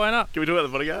 Yeah, why not? Can we talk about The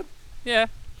Bodyguard? Yeah.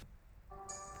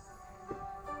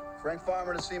 Frank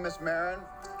Farmer to see Miss Marin.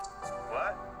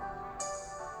 What?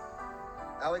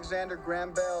 Alexander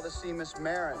Graham Bell to see Miss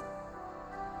Marin.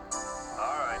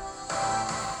 All right.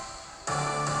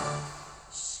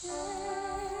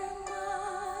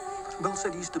 Bill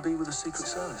said he used to be with the Secret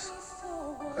Service.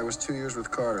 That was 2 years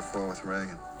with Carter, 4 with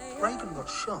Reagan. Reagan got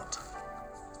shot.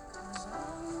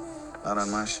 Not on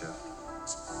my ship.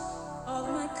 All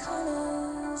right,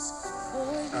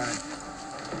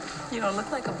 You don't look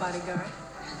like a bodyguard.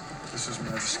 this is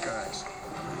my disguise.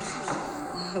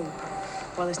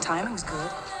 Well, his timing's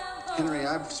good. Henry,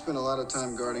 I've spent a lot of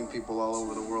time guarding people all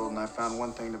over the world, and I found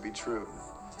one thing to be true.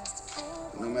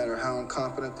 No matter how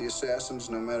incompetent the assassins,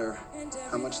 no matter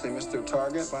how much they miss their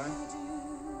target,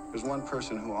 there's one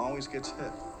person who always gets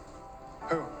hit.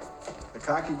 Who? The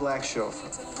cocky black chauffeur.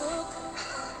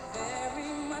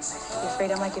 You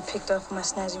afraid I might get picked up for my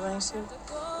snazzy running suit?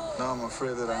 No, I'm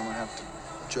afraid that I'm gonna have to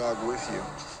jog with you.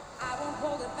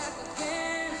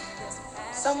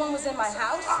 Someone was in my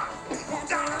house?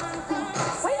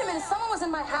 Wait a minute, someone was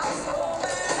in my house?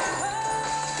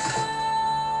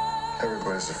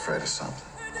 Everybody's afraid of something.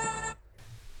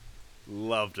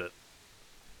 Loved it.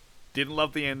 Didn't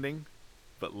love the ending,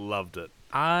 but loved it.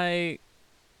 I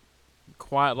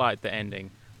quite like the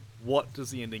ending. What does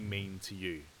the ending mean to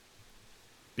you?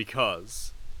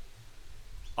 Because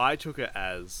I took it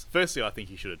as, firstly, I think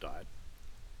he should have died.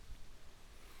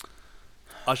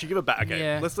 I should give it back. Okay,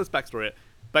 Yeah. let's backstory it.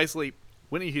 Basically,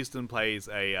 Whitney Houston plays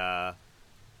a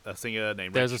singer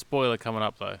named There's a spoiler coming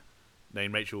up though.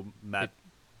 Rachel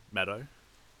Maddow.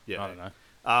 Yeah, I don't know.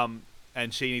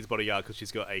 And she needs a bodyguard because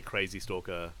she's got a crazy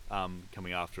stalker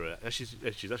coming after her. She's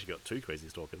actually got 2 crazy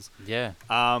stalkers. Yeah.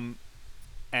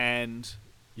 And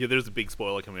Yeah, there's a big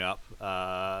spoiler coming up,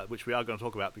 which we are going to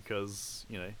talk about because,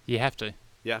 You have to.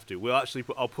 you have to. We'll actually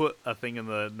I'll put a thing in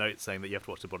the notes saying that you have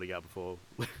to watch The Bodyguard before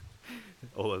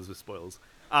all those are spoilers.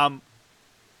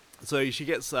 So she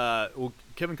gets,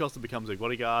 Kevin Costner becomes her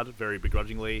bodyguard very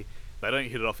begrudgingly. They don't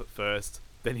hit it off at first.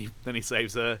 Then he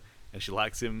saves her, and she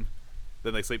likes him.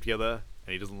 Then they sleep together,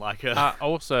 and he doesn't like her.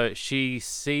 Also, she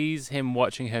sees him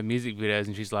watching her music videos,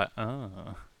 and she's like,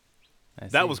 "Oh."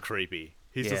 That was creepy.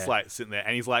 He's just like sitting there,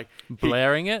 and he's like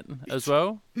blaring it as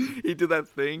well. He did that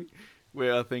thing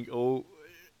where I think all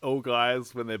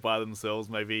guys, when they're by themselves,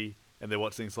 maybe, and they're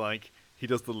watching something, he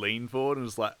does the lean forward and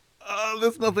is like, "Oh,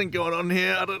 there's nothing going on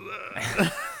here. I don't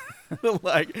know."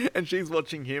 And she's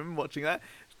watching him watching that.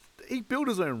 He built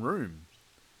his own room.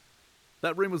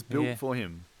 That room was built for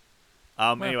him.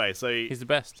 Anyway, so he's the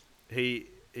best. He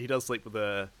does sleep with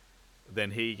her.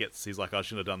 Then he's like, I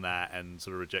shouldn't have done that, and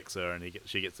sort of rejects her, and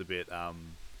she gets a bit,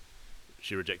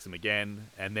 she rejects him again,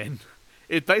 and then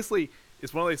it's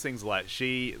one of those things like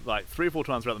 3 or 4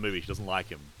 times throughout the movie she doesn't like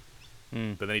him,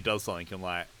 but then he does something,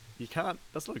 and you can't,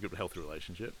 that's not a good, healthy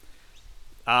relationship.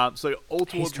 So all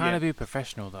towards he's trying to be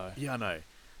professional though. Yeah, I know.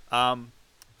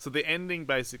 So the ending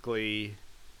basically,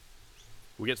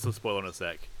 we'll get to the spoiler in a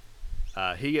sec.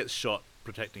 He gets shot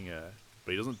protecting her,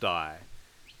 but he doesn't die.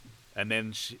 And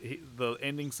then the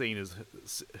ending scene is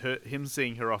him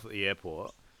seeing her off at the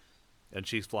airport, and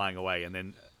she's flying away. And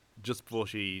then just before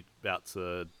she's about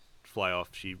to fly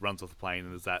off, she runs off the plane,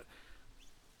 and there's that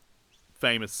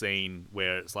famous scene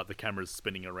where it's like the camera's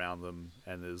spinning around them,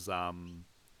 and there's "I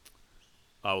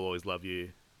Will Always Love You"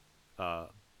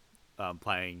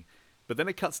 playing. But then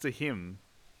it cuts to him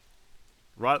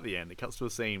right at the end. It cuts to a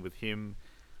scene with him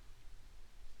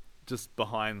just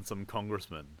behind some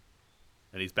congressman.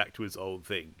 And he's back to his old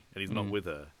thing, and he's not with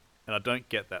her. And I don't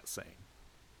get that scene.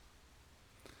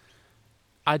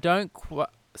 I don't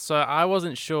so I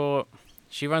wasn't sure.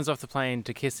 She runs off the plane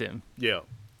to kiss him. Yeah.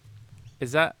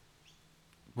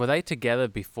 Were they together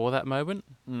before that moment?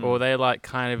 Or were they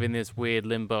kind of in this weird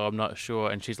limbo, I'm not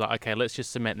sure, and she's like, okay, let's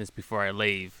just cement this before I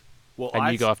leave. Well, and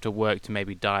you go off to work to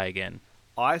maybe die again.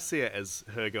 I see it as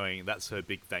her going, that's her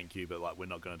big thank you, but we're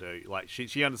not going to do,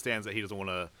 she understands that he doesn't want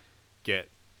to get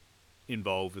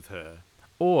involved with her.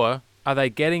 Or are they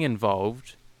getting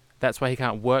involved? That's why he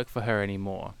can't work for her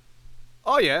anymore.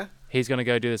 Oh yeah, he's gonna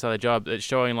go do this other job. It's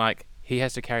showing he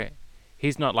has to carry.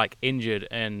 He's not injured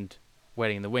and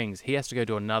waiting in the wings. He has to go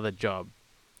do another job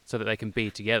so that they can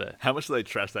be together. How much do they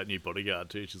trash that new bodyguard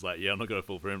too? She's like, yeah, I'm not gonna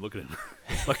fall for him. Look at him,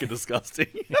 it's fucking disgusting.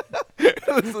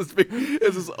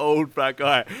 It's this old fat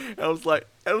guy. And I was like,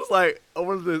 I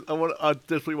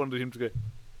definitely wanted him to go,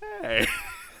 hey.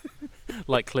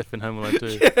 Like Cliff in Home Alone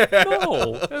 2. Yeah.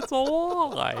 No, it's a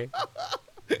lie.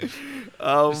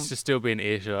 It's just still being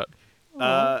earshot.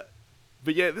 But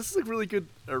yeah, this is a really good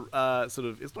sort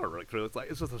of. It's not a really thriller.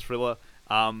 It's just a thriller.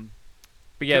 But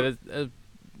yeah, there's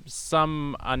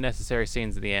some unnecessary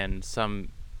scenes at the end. Some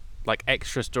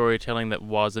extra storytelling that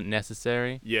wasn't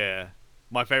necessary. Yeah,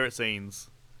 my favorite scenes.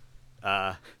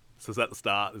 So it's at the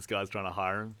start. This guy's trying to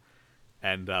hire him,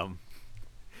 and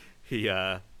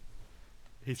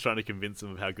he's trying to convince him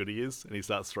of how good he is, and he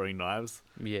starts throwing knives.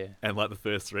 Yeah. And the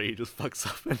first 3, he just fucks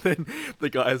up, and then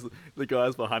the guys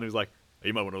behind him is like, oh,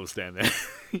 you might want to stand there.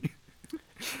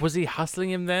 Was he hustling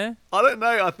him there? I don't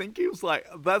know. I think he was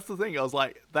that's the thing. I was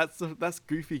like, that's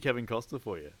goofy Kevin Costner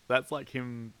for you. That's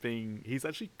him being. He's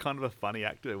actually kind of a funny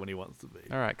actor when he wants to be.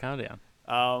 All right, calm down.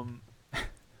 I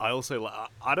also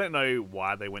I don't know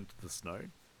why they went to the snow.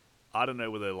 I don't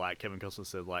know whether Kevin Costner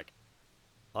said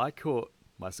I caught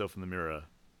myself in the mirror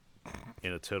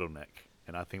in a turtleneck,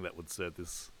 and I think that would serve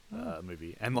this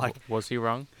movie. And was he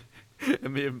wrong?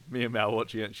 And me and Mal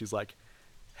watching it, and she's like,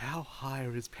 how high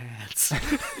are his pants?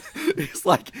 It's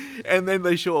and then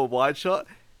they show a wide shot.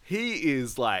 He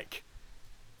is 2/3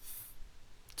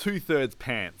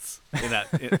 pants in that.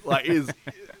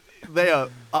 They are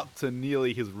up to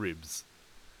nearly his ribs.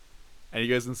 And he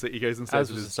goes and stays as with was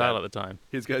his the style dad. at the time.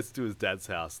 He goes to his dad's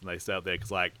house, and they stay up there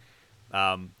because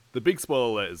the big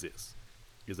spoiler alert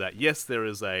is that yes, there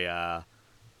was a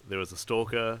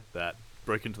stalker that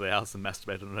broke into the house and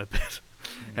masturbated on her bed,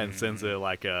 and sends her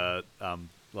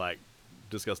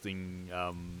disgusting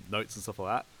notes and stuff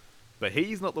like that. But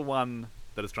he's not the one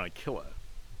that is trying to kill her.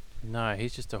 No,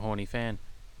 he's just a horny fan.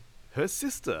 Her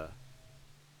sister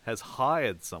has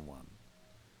hired someone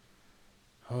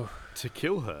to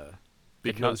kill her.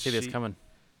 Did not see this coming.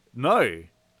 No,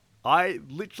 I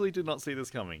literally did not see this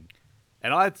coming.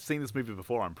 And I'd seen this movie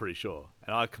before, I'm pretty sure.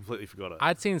 And I completely forgot it.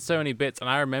 I'd seen so many bits, and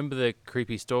I remember the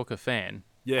creepy stalker fan.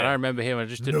 Yeah. And I remember him, I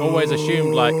just always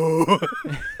assumed,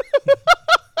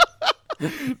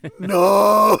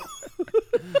 No.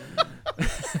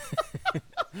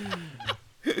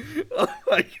 Oh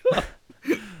my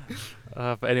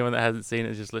god. For anyone that hasn't seen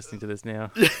it, is just listening to this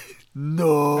now.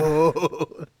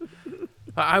 No.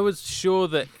 I was sure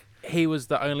that he was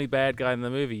the only bad guy in the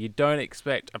movie. You don't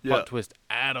expect a plot Yeah. twist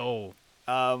at all.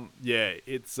 Yeah,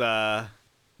 it's the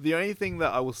only thing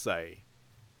that I will say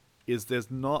is there's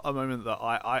not a moment that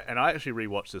I actually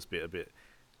rewatched this bit a bit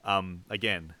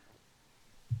again.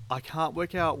 I can't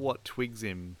work out what twigs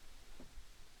him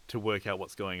to work out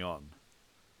what's going on,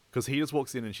 because he just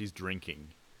walks in and she's drinking,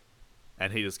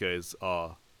 and he just goes,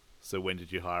 "Oh, so when did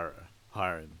you hire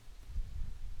him?"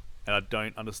 And I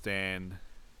don't understand.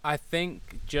 I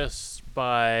think just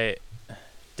by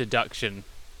deduction,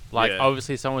 like Yeah.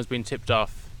 obviously someone's been tipped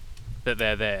off that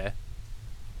they're there.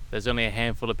 There's only a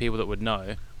handful of people that would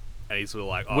know. And he's sort of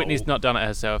like, "Oh, Whitney's well, not done it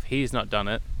herself. He's not done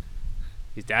it.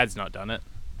 His dad's not done it.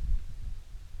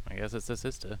 I guess it's her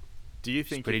sister. Do you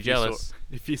think pretty if you saw- jealous.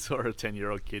 if you saw a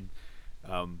 10-year-old kid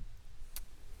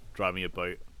driving a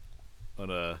boat on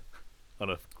a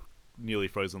nearly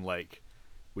frozen lake,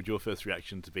 would your first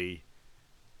reaction to be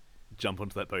jump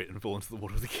onto that boat and fall into the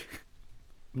water with the kid?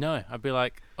 No, I'd be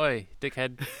like, "Oi,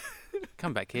 dickhead,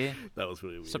 come back here. That was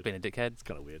really weird. Stop being a dickhead." It's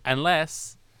kind of weird.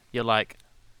 Unless you're like,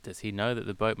 does he know that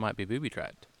the boat might be booby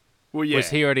trapped? Well, yeah, Was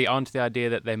he already onto the idea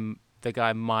that the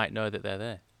guy might know that they're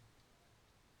there?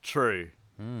 true.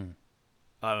 I don't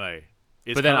know.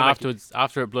 It's But then kinda like, afterwards,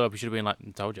 after it blew up, you should have been like,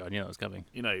 "I told you, I knew it was coming."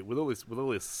 you know, with all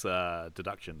this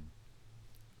deduction,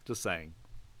 just saying,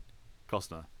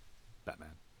 Costner,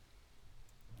 Batman.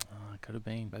 Oh, it could have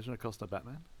been. Imagine a Costner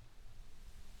Batman.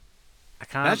 I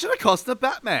can't. Imagine a Costner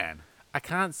Batman. I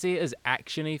can't see it as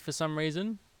actiony for some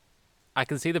reason. I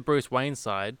can see the Bruce Wayne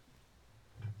side.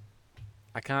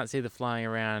 I can't see the flying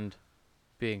around,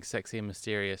 being sexy and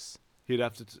mysterious. He'd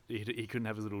have to. He couldn't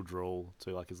have his little drawl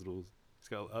too, like his little. He's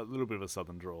got a little bit of a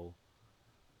southern drawl.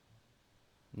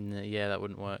 Yeah, that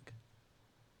wouldn't work.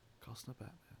 Costner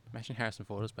Batman. Imagine Harrison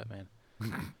Ford as Batman.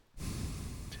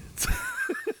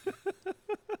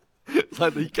 It's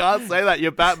like, you can't say that.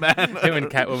 You're Batman. Him and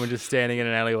Catwoman just standing in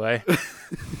an alleyway.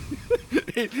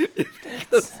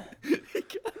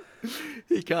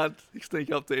 He can't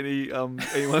sneak up to anyone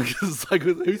because it's like,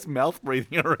 who's mouth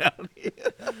breathing around here?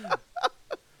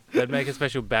 They'd make a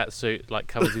special bat suit, like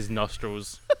covers his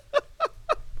nostrils.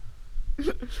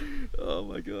 Oh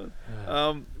my god.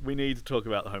 We need to talk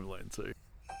about Home Alone too.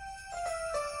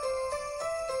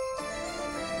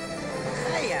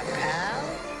 Hiya, pal.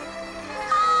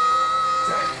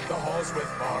 Deck the halls with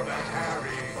Barb and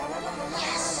Harry.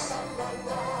 Yes.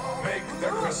 Make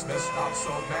their Christmas not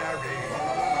so merry.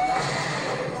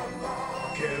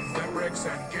 Give them bricks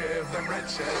and give them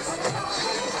riches.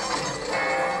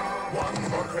 One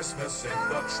more Christmas in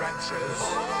the trenches.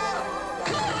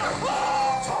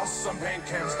 Toss some paint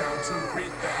cans down to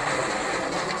greet them.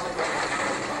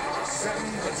 Send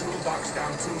the toolbox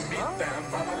down to meet them.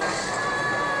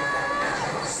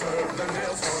 Serve the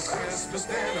meals for Christmas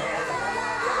dinner.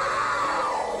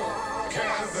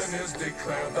 Kevin is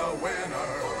declared the winner.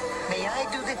 May I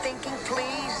do the thinking,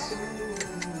 please?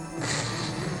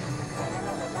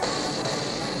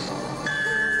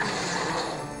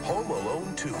 Home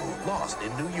Alone 2, Lost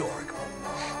in New York.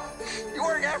 You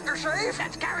wearing aftershave?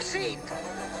 That's kerosene.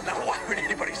 Now why would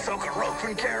anybody soak a rope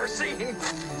in kerosene?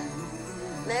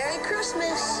 Merry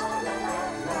Christmas.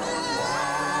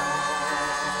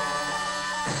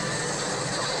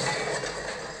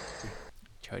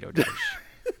 Jojo Josh.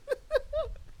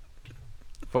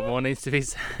 What more needs to be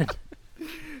said?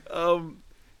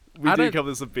 We I do don't- cover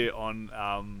this a bit on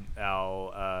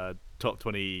our top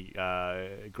 20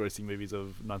 grossing movies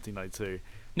of 1992. You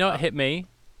know what hit me?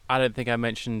 I don't think I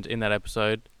mentioned in that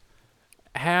episode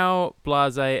how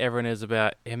blasé everyone is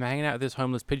about him hanging out with this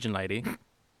homeless pigeon lady.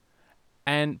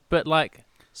 But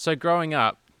so growing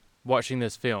up, watching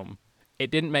this film,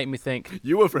 it didn't make me think,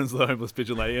 You were friends with the homeless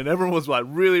pigeon lady, and everyone was like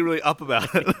really, really up about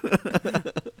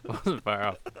it. wasn't far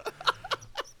off.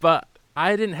 But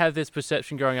I didn't have this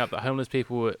perception growing up that homeless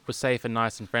people were safe and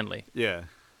nice and friendly. Yeah.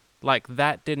 Like,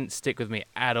 that didn't stick with me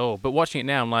at all. But watching it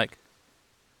now, I'm like,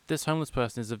 this homeless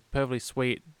person is a perfectly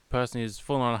sweet person who's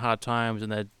fallen on hard times,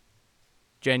 and they're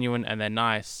genuine and they're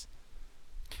nice.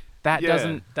 That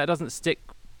Yeah. doesn't stick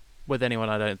with anyone,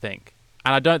 I don't think.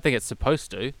 And I don't think it's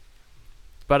supposed to.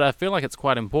 But I feel like it's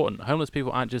quite important. Homeless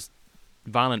people aren't just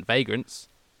violent vagrants.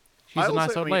 She's a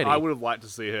nice old lady. I would have liked to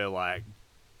see her like.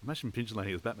 Imagine Pigeon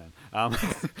Lady as Batman.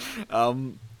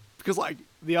 Because like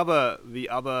the other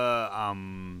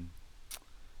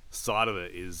side of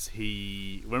it is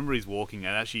remember he's walking,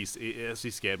 and it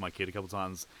actually scared my kid a couple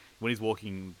times. when he's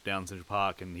walking down Central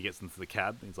Park and he gets into the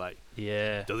cab, he's like,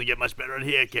 Yeah. "Doesn't get much better in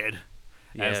here, kid."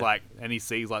 Yeah. And it's like, and he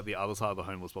sees like the other side of the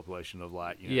homeless population of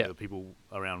like, you know, the people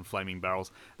around flaming barrels.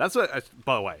 That's what.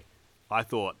 By the way, I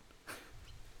thought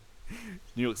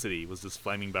New York City was just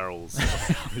flaming barrels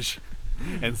of garbage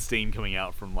and steam coming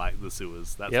out from like the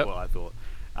sewers. That's what I thought.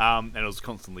 And it was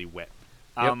constantly wet.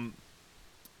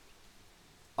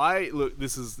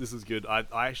 This is good. I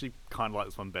actually kind of like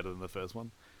this one better than the first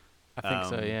one. I think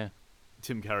so. Yeah.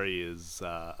 Tim Curry is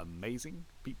amazing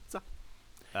pizza.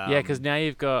 Yeah, because now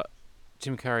you've got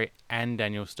Tim Curry and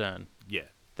Daniel Stern. Yeah.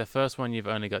 The first one, you've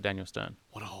only got Daniel Stern.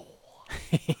 What a hole.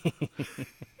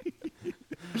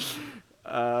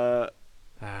 The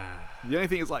only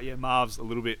thing is like, Marv's a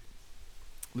little bit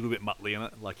muttly in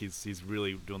it. Like he's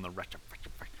really doing the ratchet.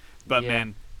 But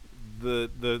man,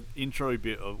 the intro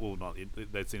bit of, well, not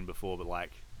they'd seen before, but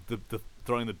like the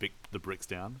throwing the bricks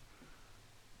down.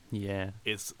 Yeah.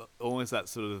 It's almost that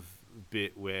sort of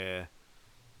bit where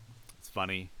it's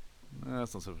funny. No,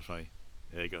 it's not so funny.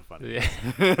 Yeah, you got funny.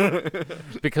 Yeah.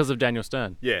 Because of Daniel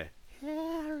Stern. Yeah.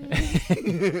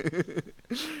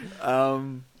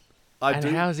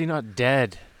 How is he not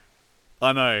dead?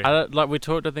 I know. Like we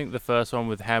talked, I think the first one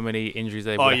with how many injuries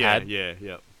they would have had.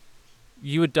 Yeah.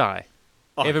 You would die.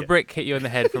 If a brick hit you in the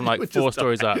head from like 4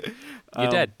 stories up, you're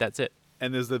dead. That's it.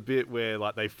 And there's the bit where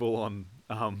like they fall on,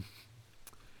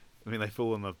 they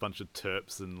fall on a bunch of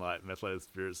terps and like methylated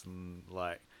spirits and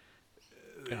like.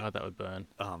 God, that would burn.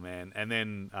 Oh man! And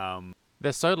then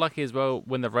they're so lucky as well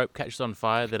when the rope catches on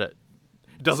fire that it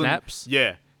doesn't snaps.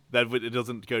 Yeah, that it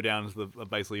doesn't go down to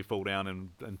basically fall down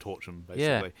and torch them.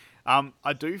 Basically,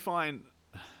 I do find.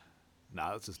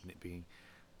 No, that's just nitpicking.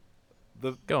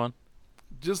 Go on.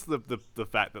 Just the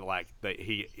fact that like that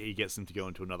he gets them to go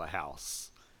into another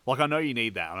house. Like I know you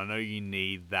need that, and I know you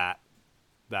need that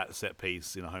set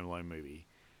piece in a Home Alone movie.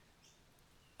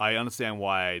 I understand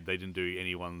why they didn't do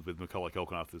anyone with Macaulay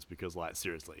Culkin after this, because, like,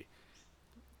 seriously,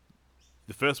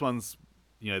 the first one's,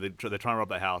 you know, they're trying to rob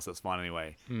that house. That's fine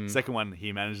anyway. Second one,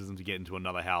 he manages them to get into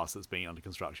another house that's being under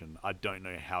construction. I don't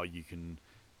know how you can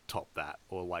top that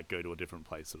or like go to a different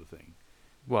place, sort of thing.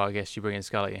 Well, I guess you bring in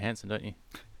Scarlett Johansson, don't you?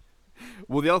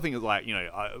 Well, the other thing is like, you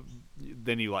know,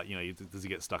 then you like, you know, does he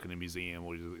get stuck in a museum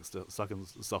or does he get stuck in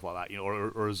stuff like that, you know,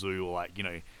 or a zoo, or like, you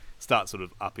know, start sort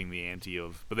of upping the ante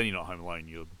of, but then you're not Home Alone,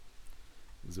 you're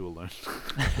Zoo Alone.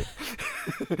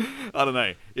 I don't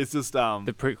know. It's just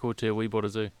the prequel to We Bought a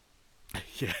Zoo.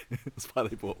 Yeah, that's why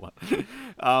they bought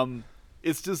one.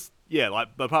 It's just like,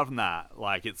 but apart from that,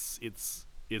 like it's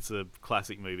a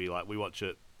classic movie. Like we watch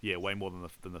it, way more than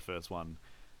the first one.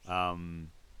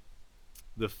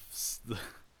 The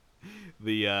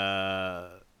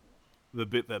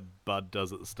bit that Bud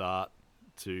does at the start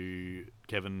to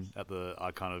Kevin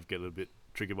I kind of get a bit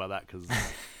triggered by that because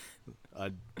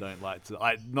I don't like to.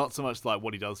 Not so much like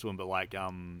what he does to him, but like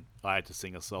I had to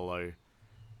sing a solo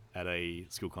at a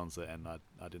school concert and I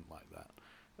didn't like that.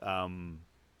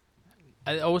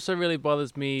 It also really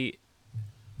bothers me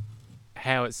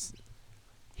how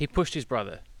he pushed his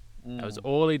brother. That was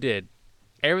all he did.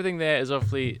 Everything there is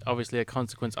obviously a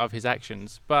consequence of his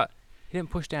actions, but he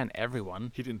didn't push down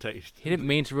everyone. He didn't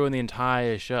mean to ruin the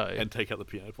entire show. And take out the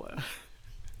piano player.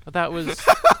 But that was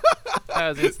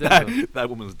incidental. That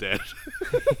woman's dead.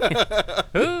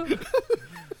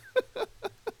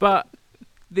 But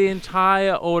the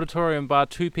entire auditorium, bar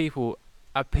 2 people,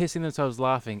 are pissing themselves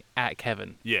laughing at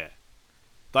Kevin. Yeah.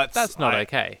 That's not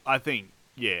okay. I think,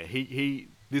 he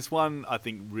this one, I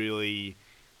think really,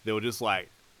 they were just like,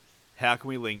 how can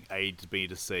we link A to B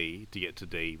to C to get to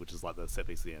D, which is like the set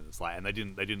piece at the end. It's like, and they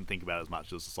didn't think about it as much.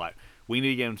 It was just like, we need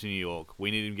to get him to New York. We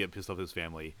need him to get pissed off his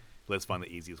family. Let's find the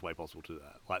easiest way possible to do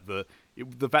that. Like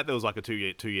the fact there was like a two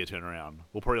year turnaround,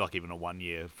 well, probably like even a 1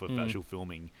 year for actual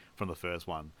filming from the first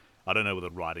one. I don't know whether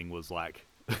the writing was like.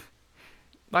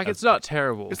 Like it's not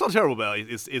terrible. It's not terrible, but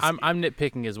it's I'm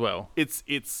nitpicking as well. It's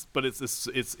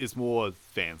more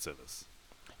fan service.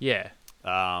 Yeah.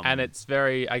 And it's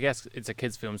very, I guess it's a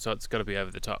kids' film, so it's got to be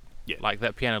over the top. Yeah. Like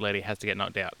that piano lady has to get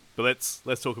knocked out. But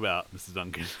let's talk about Mr.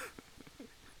 Duncan.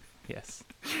 Yes.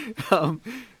 And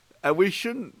we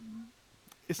shouldn't.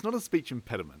 It's not a speech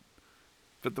impediment,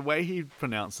 but the way he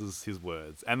pronounces his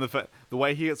words and the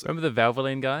way he gets. Remember the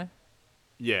Valvoline guy?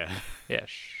 Yeah. Yeah.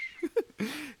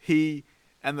 He's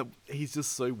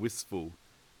just so wistful.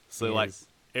 So like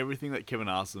everything that Kevin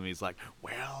asks him, he's like,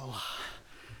 well.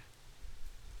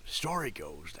 Story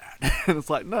goes that. And it's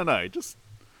like, no, just...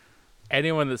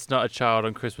 Anyone that's not a child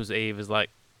on Christmas Eve is like,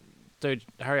 dude,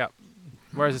 hurry up.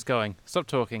 Where is this going? Stop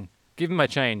talking. Give me my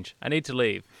change. I need to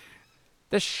leave.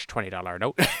 This $20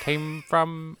 note came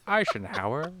from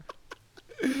Eisenhower.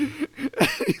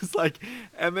 He's like,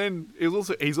 and then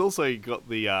he's also got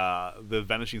the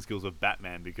vanishing skills of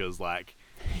Batman because like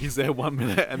he's there 1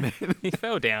 minute and then He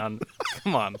fell down.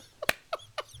 Come on.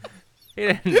 He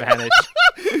didn't vanish.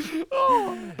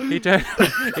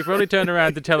 He probably turned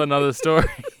around to tell another story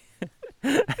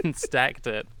and stacked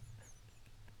it.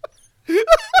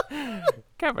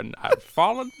 Kevin, I've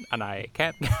fallen and I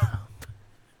can't get up.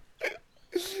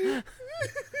 You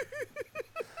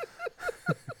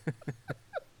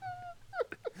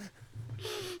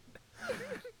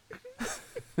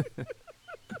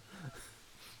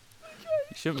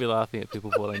shouldn't be laughing at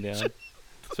people falling down,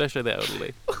 especially the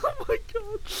elderly. oh my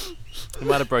god, He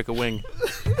might have broke a wing. I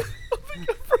think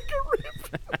I broke a rib.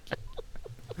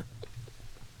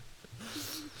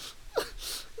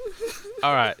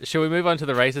 All right, shall we move on to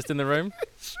the racist in the room?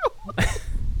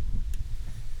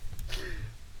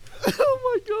 Oh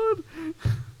my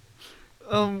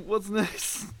god. What's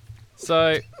next?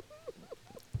 So,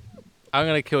 I'm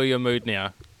gonna kill your mood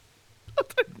now.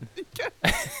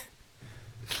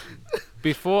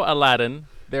 Before Aladdin,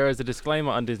 there is a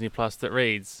disclaimer on Disney Plus that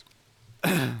reads,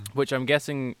 which I'm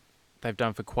guessing they've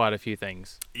done for quite a few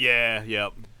things. Yeah,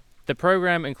 yep. The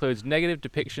program includes negative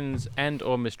depictions and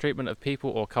or mistreatment of people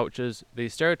or cultures.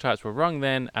 These stereotypes were wrong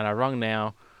then and are wrong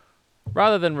now.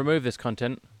 Rather than remove this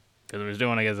content, because we still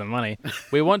want to get some money,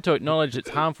 we want to acknowledge its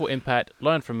harmful impact,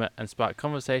 learn from it, and spark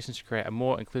conversations to create a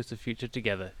more inclusive future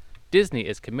together. Disney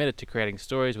is committed to creating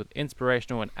stories with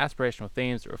inspirational and aspirational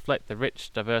themes that reflect the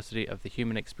rich diversity of the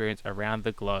human experience around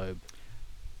the globe.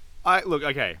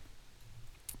 Okay.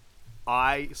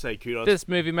 I say kudos. This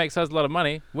movie makes us a lot of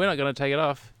money. We're not going to take it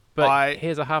off. But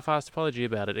here's a half-assed apology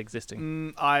about it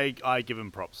existing. I give him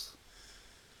props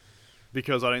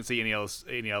because I don't see any others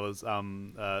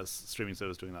streaming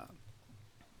service doing that.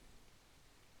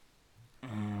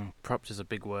 Props is a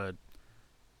big word.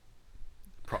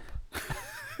 Prop.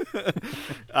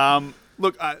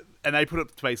 Look, and they put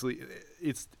it basically.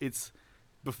 It's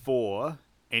before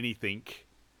anything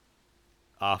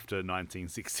after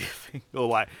 1960, I think,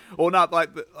 or not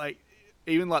like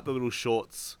even like the little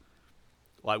shorts.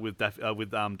 Like with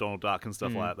Donald Duck and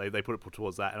stuff like that, they put it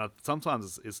towards that, and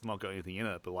sometimes it's not got anything in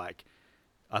it, but like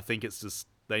I think it's just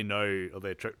they know of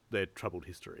their troubled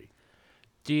history.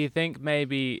 Do you think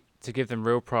maybe to give them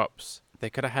real props, they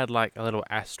could have had like a little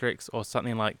asterisk or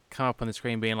something like come up on the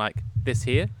screen being like this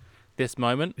here, this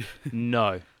moment,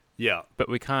 no, yeah, but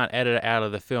we can't edit it out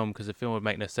of the film because the film would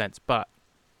make no sense. But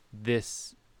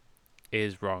this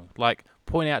is wrong. Like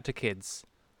point out to kids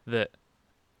that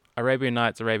Arabian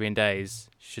Nights, Arabian Days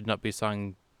should not be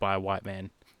sung by a white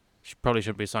man. Probably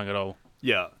shouldn't be sung at all.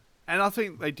 Yeah, and I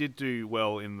think they did do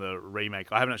well in the remake.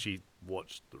 I haven't actually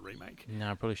watched the remake. No,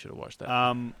 I probably should have watched that.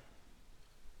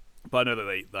 But I know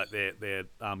that their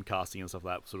casting and stuff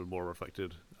like that sort of more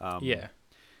reflected. Yeah.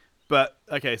 But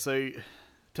okay, so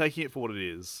taking it for what it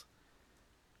is,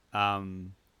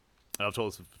 and I've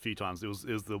told this a few times. It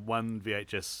was the one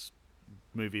VHS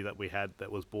movie that we had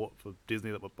that was bought for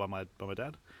Disney by my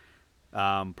dad.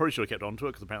 Probably should have kept on to it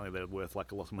because apparently they're worth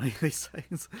like a lot of money these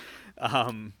days.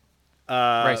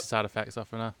 Racist artifacts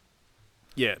often are.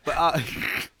 Yeah, but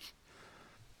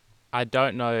I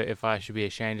don't know if I should be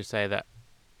ashamed to say that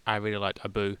I really liked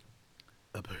Abu.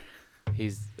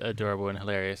 He's adorable and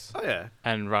hilarious. Oh yeah.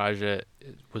 And Raja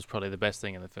was probably the best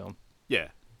thing in the film. Yeah.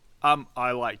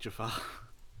 I like Jafar.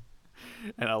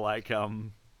 And I like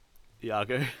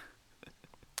Iago.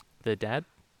 The dad?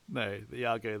 No, the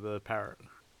Iago the parrot.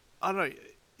 I don't know.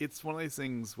 It's one of those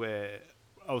things where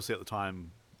obviously at the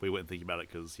time we weren't thinking about it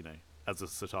because, you know, as a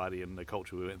society and a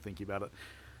culture we weren't thinking about it.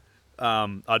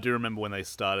 I do remember when they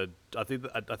started. I think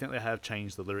they have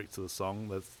changed the lyrics to the song.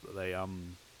 There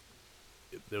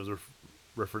was a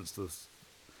reference to this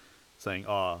saying,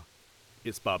 "Oh,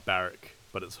 it's barbaric,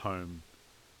 but it's home,"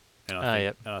 and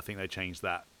I think they changed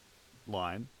that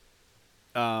line.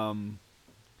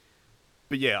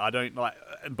 But yeah, I don't like.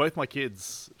 And both my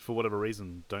kids, for whatever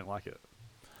reason, don't like it.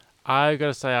 I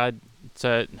gotta say,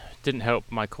 so it didn't help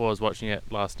my cause watching it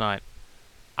last night.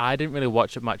 I didn't really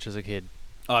watch it much as a kid.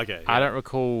 Okay. Yeah. I don't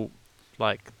recall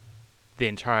like the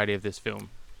entirety of this film.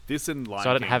 This and Lion King. So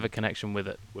I don't have a connection with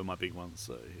it. Were my big ones,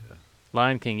 so yeah.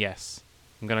 Lion King, yes.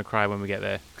 I'm gonna cry when we get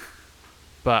there.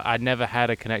 But I never had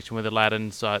a connection with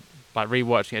Aladdin, so like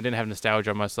rewatching it, I didn't have nostalgia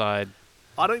on my side.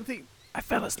 I don't think I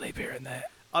fell asleep here and there.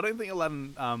 I don't think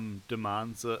Aladdin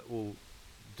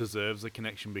deserves a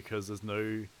connection because there's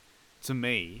no. To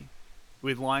me,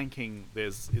 with Lion King,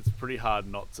 it's pretty hard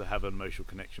not to have an emotional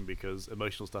connection because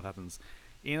emotional stuff happens.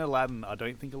 In Aladdin, I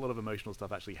don't think a lot of emotional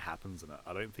stuff actually happens in it.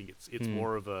 I don't think it's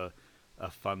more of a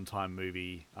fun time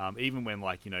movie. Even when,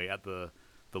 like, you know, at the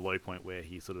the low point where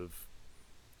he sort of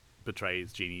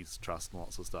betrays Jeannie's trust and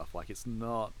lots of stuff. Like, it's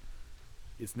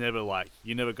never like,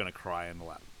 you're never going to cry in the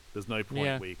lap. There's no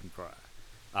point where you can cry.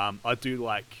 I do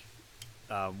like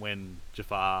when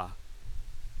Jafar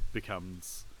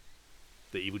becomes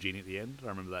the evil genie at the end. I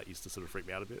remember that used to sort of freak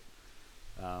me out a bit.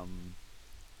 I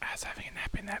was having a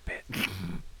nap in that bit.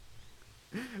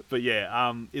 But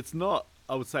yeah, it's not,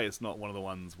 I would say it's not one of the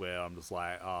ones where I'm just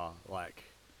like, like,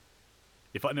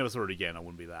 if I never saw it again, I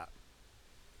wouldn't be that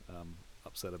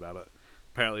upset about it.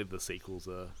 Apparently the sequels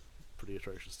are pretty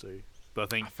atrocious too. But I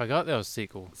think... I forgot there was a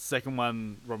sequel. Second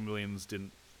one, Robin Williams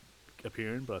didn't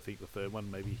appear in, but I think the third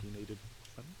one, maybe he needed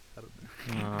one. I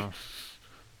don't know. Oh.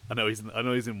 I know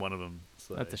he's in one of them.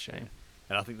 So. That's a shame.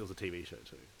 And I think there was a TV show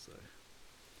too. So,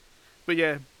 but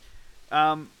yeah,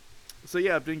 so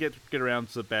yeah, I didn't get around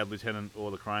to Bad Lieutenant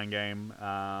or The Crying Game.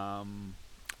 I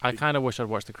kind of wish I'd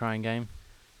watched The Crying Game.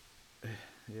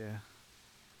 Yeah.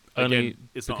 Only Again,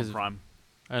 it's not on Prime.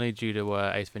 Only due to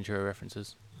Ace Ventura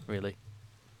references, really.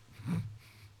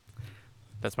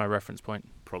 That's my reference point.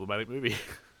 Problematic movie.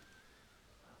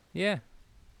 Yeah.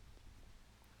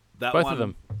 That Both one, of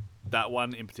them. That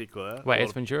one in particular. Wait,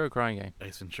 Ace Ventura or Crying Game?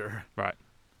 Ace Ventura. Right.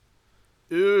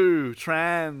 Ooh,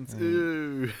 trans.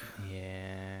 Ooh.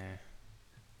 Yeah.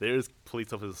 There's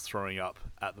police officers throwing up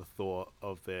at the thought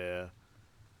of their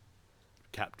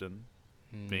captain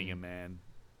being a man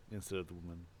instead of the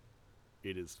woman.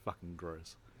 It is fucking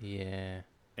gross. Yeah.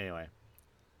 Anyway.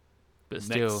 But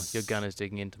still, your gun is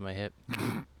digging into my hip.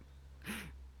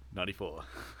 94.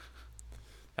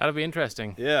 That'll be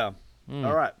interesting. Yeah.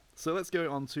 All right. So let's go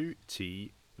on to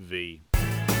TV.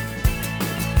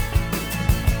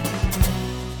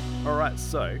 All right.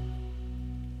 So,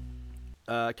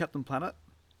 Captain Planet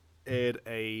aired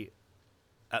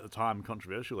at the time,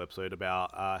 controversial episode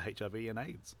about HIV and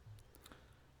AIDS.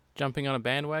 Jumping on a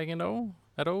bandwagon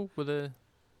at all with a...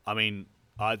 I mean,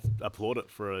 I'd applaud it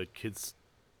for a kids'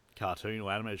 cartoon or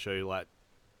animated show like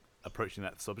approaching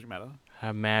that subject matter.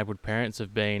 How mad would parents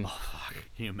have been? Oh, fuck.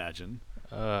 Can you imagine?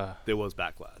 There was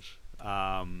backlash.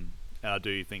 And I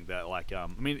do think that, like, I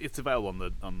mean, it's available on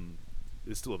the...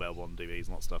 it's still available on DVDs and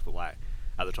all that stuff, but, like,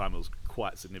 at the time it was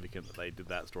quite significant that they did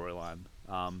that storyline.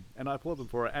 And I applaud them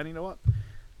for it. And you know what?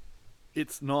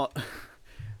 It's not...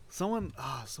 Someone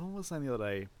was saying the other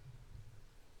day...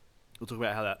 We'll talk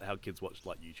about how kids watch,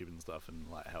 like, YouTube and stuff, and,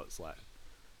 like, how it's, like,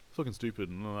 fucking stupid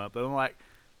and all that. But I'm like,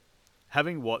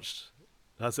 having watched...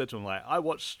 I said to him, like, I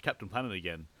watched Captain Planet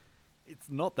again. It's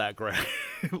not that great.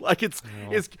 Like, it's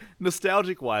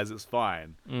nostalgic-wise, it's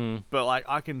fine. But, like,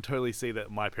 I can totally see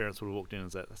that my parents would have walked in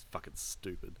and said, that's fucking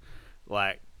stupid.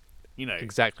 Like, you know...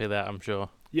 Exactly that, I'm sure.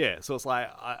 Yeah, so it's like,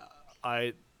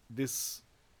 I'd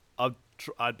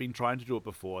been trying to do it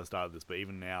before I started this, but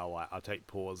even now, like, I take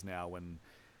pause now when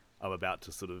I'm about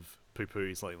to sort of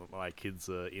poo-poo something that my kids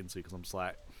are into, because I'm just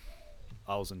like,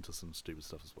 I was into some stupid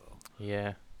stuff as well.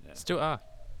 Yeah. Still are.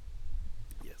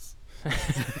 Yes.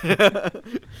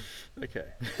 Okay.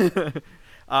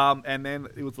 And then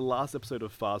it was the last episode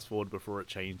of Fast Forward before it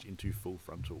changed into Full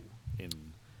Frontal.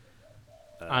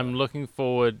 I'm looking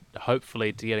forward,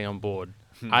 hopefully, to getting on board.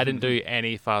 I didn't do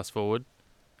any Fast Forward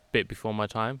bit before my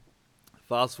time.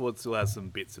 Fast Forward still has some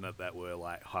bits in it that were,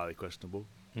 like, highly questionable.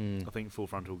 I think Full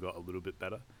Frontal got a little bit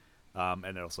better. And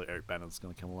then also Eric Bana's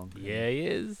going to come along. Yeah, he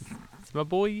is. It's my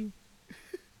boy.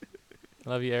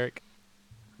 Love you, Eric.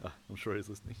 I'm sure he's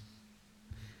listening.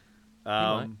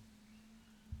 Might.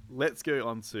 Let's go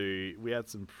on to... We had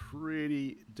some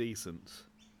pretty decent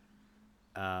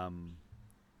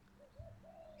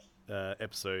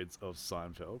episodes of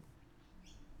Seinfeld.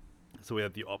 So we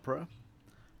had The Opera,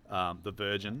 The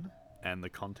Virgin, and The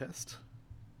Contest,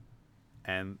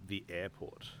 and The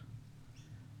Airport.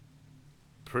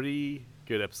 Pretty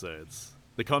good episodes.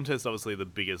 The Contest, obviously, the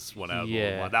biggest one out of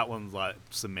all. Like, that one's, like,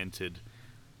 cemented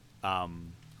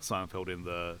Seinfeld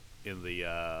in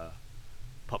the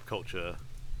pop culture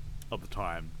of the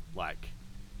time. Like,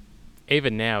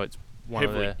 even now, it's one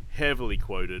of the heavily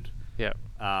quoted. Yeah.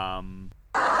 Well,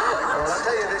 I'll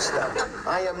tell you this stuff.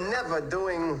 I am never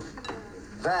doing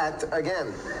that again.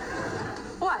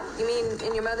 What? You mean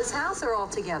in your mother's house or all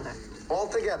together? All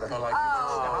together. Give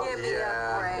me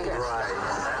a break. Right.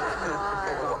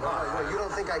 You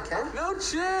don't think I can? No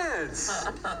chance.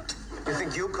 You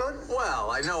think you could?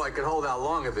 Well, I know I could hold out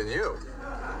longer than you.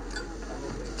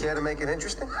 Care to make it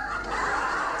interesting?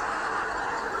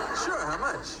 Sure, how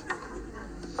much?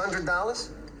 $100?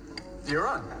 You're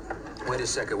on. Wait a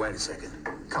second.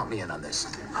 Count me in on this.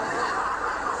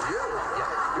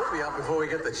 You'll be out before we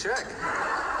get the check.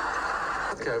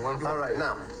 Okay, All right,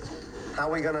 now, How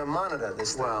are we going to monitor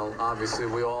this thing? Well, obviously,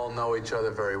 we all know each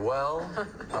other very well.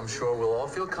 I'm sure we'll all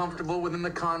feel comfortable within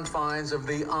the confines of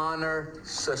the honor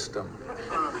system.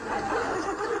 All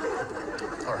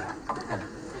right.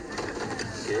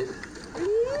 Kid.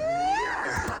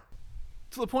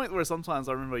 To the point where sometimes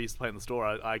I remember I used to play in the store,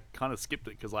 I kind of skipped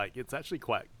it because like it's actually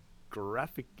quite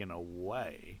graphic in a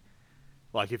way.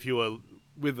 Like if you were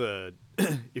with a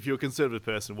if you're a conservative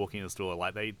person walking in a store,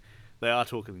 like they are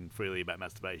talking freely about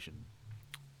masturbation.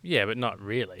 Yeah, but not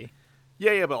really.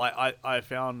 Yeah, but like I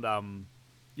found I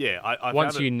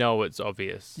once found you know it's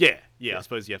obvious. Yeah, I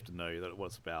suppose you have to know that what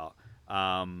it's about.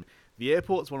 The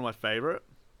Airport's one of my favorite.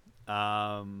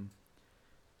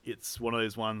 It's one of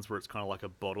those ones where it's kind of like a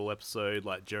bottle episode,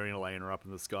 like Jerry and Elaine are up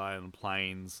in the sky on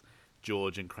planes,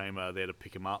 George and Kramer are there to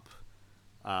pick him up,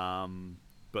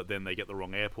 but then they get the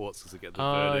wrong airports because they get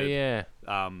diverted. Oh, yeah.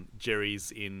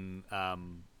 Jerry's in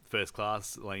first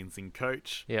class, Elaine's in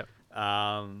coach. Yep.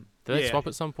 Do they swap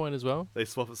at some point as well? They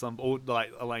swap at some, or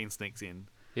like Elaine sneaks in.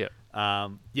 Yeah.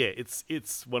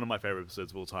 It's one of my favorite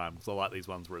episodes of all time because I like these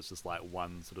ones where it's just like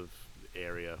one sort of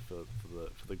area for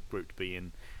the group to be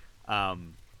in.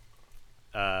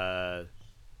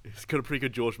 It's got a pretty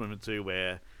good George moment too,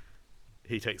 where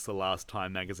he takes the Last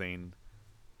Time magazine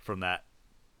from that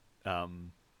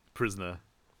prisoner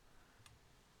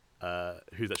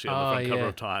who's actually on the front cover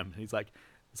of Time. He's like,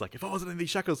 it's like, if I wasn't in these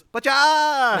shackles, but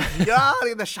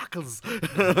you're in the shackles.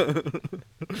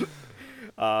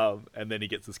 And then he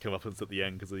gets his comeuppance at the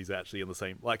end because he's actually in the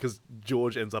same, like, because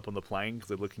George ends up on the plane because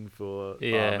they're looking for.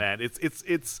 Yeah. Oh man, it's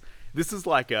this is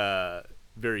like a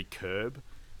very Curb.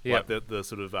 Yep. Like the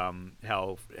sort of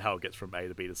how it gets from A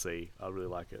to B to C. I really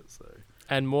like it. So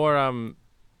and more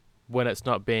when it's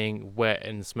not being wet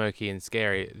and smoky and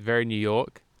scary. Very New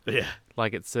York. Yeah.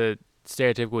 Like it's a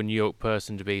stereotypical New York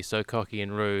person to be so cocky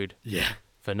and rude. Yeah.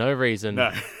 For no reason.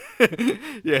 No.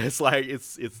 Yeah, it's like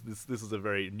this is a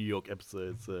very New York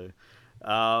episode. So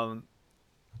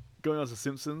going on to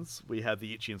Simpsons, we have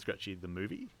the Itchy and Scratchy the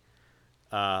movie.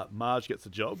 Marge gets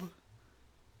a job.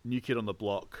 New Kid on the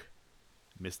Block.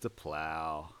 Mr.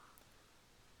 Plow.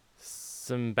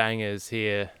 Some bangers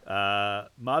here.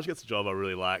 Marge Gets a Job I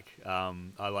really like.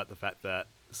 I like the fact that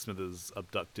Smithers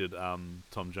abducted Tom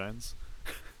Jones.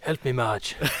 Help me,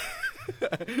 Marge.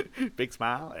 Big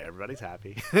smile, everybody's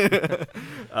happy.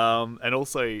 And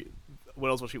also, when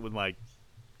I was watching it with my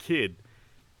kid,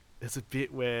 there's a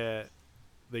bit where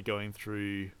they're going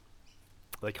through...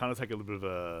 They kind of take a little bit of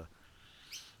a...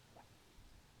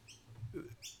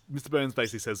 Mr. Burns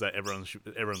basically says that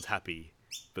everyone's happy,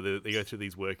 but they go through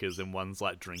these workers and one's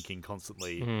like drinking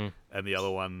constantly, and the other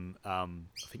one I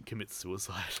think commits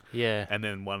suicide. Yeah. And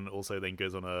then one also then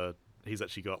goes on he's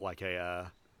actually got like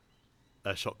a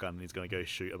shotgun and he's going to go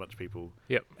shoot a bunch of people.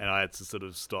 Yep. And I had to sort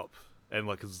of stop and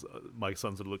like, cause my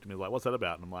son sort of looked at me like, "What's that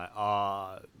about?" And I'm like,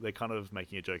 they're kind of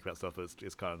making a joke about stuff, but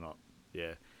it's kind of not.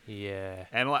 Yeah. Yeah.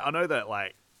 And like I know that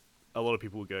like a lot of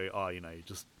people will go,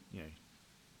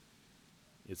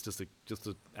 it's just an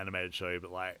animated show, but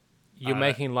like you're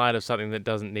making light of something that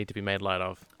doesn't need to be made light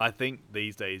of. I think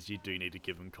these days you do need to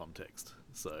give them context.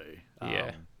 So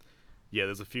yeah,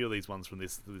 there's a few of these ones from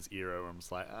this era where I'm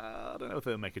just like, I don't know if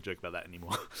they'll make a joke about that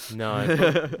anymore.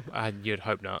 No, you'd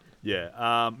hope not. Yeah,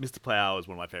 Mr. Plow is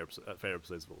one of my favorite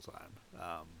episodes of all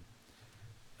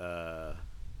time.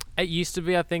 It used to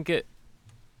be, I think it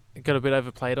got a bit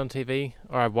overplayed on TV,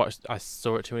 or I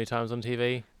saw it too many times on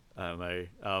TV. I don't know.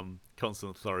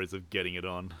 Constant stories of getting it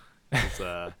on. It's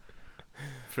a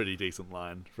pretty decent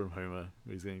line from Homer.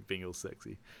 He's being all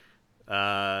sexy.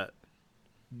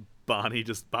 Barney's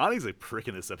a prick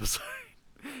in this episode.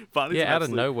 Barney's out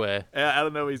of nowhere. Out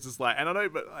of nowhere, he's just like, and I know,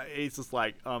 but he's just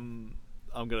like, I'm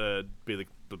gonna be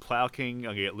the Plow King.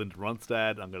 I'm gonna get Linda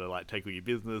Ronstadt. I'm gonna like take all your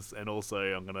business, and also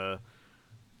I'm gonna,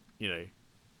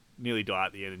 nearly die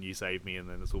at the end, and you save me, and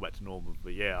then it's all back to normal.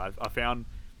 But yeah, I found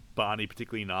Barney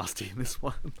particularly nasty in this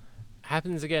one.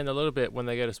 Happens again a little bit when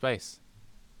they go to space.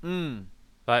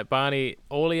 Like Barney,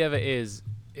 all he ever is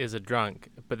a drunk,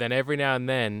 but then every now and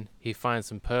then he finds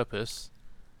some purpose,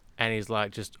 and he's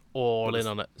like just all in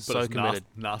on it, so committed.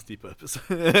 Nasty purpose.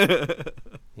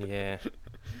 Yeah.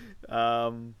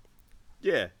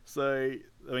 Yeah. So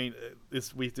I mean,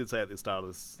 we did say at the start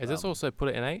of this. Is this also Put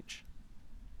It in H?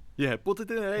 Yeah, put it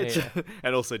in H. Yeah.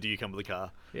 And also, do you come with the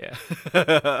car? Yeah.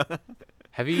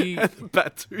 Have you?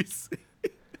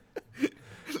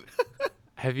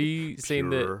 Have you seen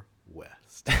Pure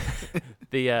West?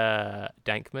 The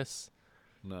Dankmas?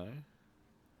 No.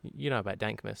 You know about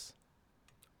Dankmas?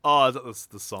 Oh, is that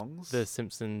the songs? The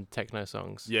Simpson techno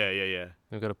songs. Yeah.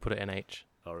 We've got to Put It in H.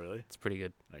 Oh, really? It's pretty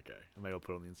good. Okay. Maybe I'll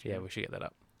put it on the Instagram. Yeah, we should get that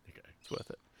up. Okay. It's worth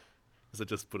it. Does it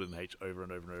just put an H over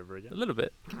and over and over again? A little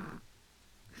bit.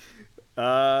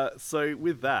 So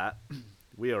with that,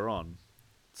 we are on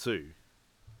to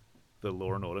the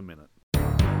Law and Order Minute.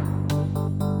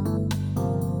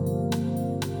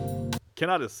 Can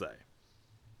I just say?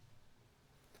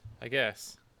 I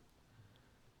guess.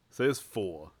 So there's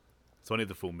 4. So I need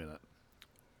the full minute.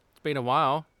 It's been a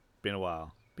while. Been a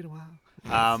while.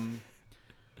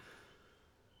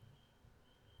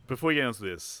 Before we get into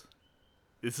this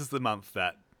is the month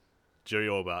that Jerry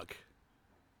Orbach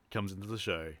comes into the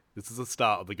show. This is the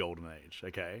start of the Golden Age,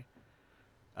 okay?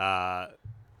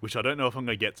 Which I don't know if I'm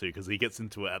going to get to because he gets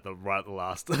into it at the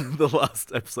last the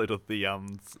last episode of the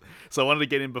So I wanted to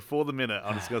get in before the minute.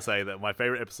 I'm just going to say that my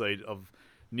favorite episode of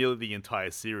nearly the entire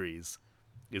series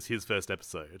is his first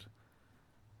episode,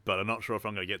 but I'm not sure if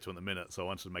I'm going to get to it in the minute. So I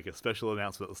wanted to make a special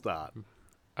announcement at the start.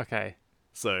 Okay.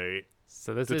 So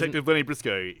this Detective Lenny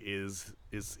Briscoe is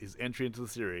his entry into the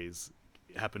series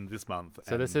happened this month.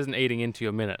 So this isn't eating into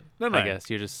your minute. No. I guess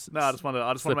you're just. I just want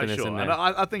to make sure, and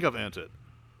I think I've earned it,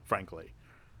 frankly.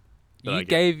 You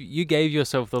gave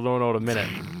yourself the Law and Order minute.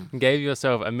 You gave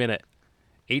yourself a minute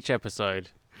each episode.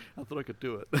 I thought I could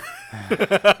do it.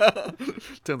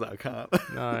 Turns out I can't.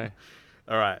 No.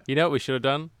 All right. You know what we should have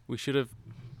done? We should have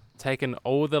taken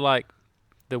all the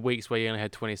weeks where you only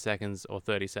had 20 seconds or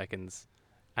 30 seconds,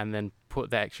 and then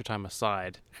put the extra time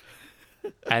aside.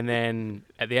 And then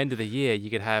at the end of the year,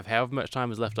 you could have however much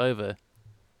time is left over.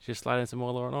 Just slide in some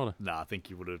more Law and Order. Nah, I think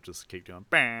you would have just kept going.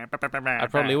 I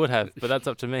probably would have, but that's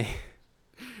up to me.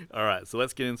 All right, so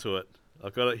let's get into it.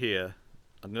 I've got it here.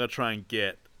 I'm going to try and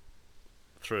get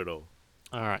through it all.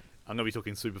 All right. I'm going to be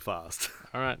talking super fast.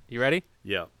 All right. You ready?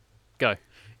 Yeah. Go.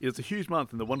 It's a huge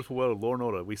month in the wonderful world of Law and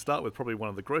Order. We start with probably one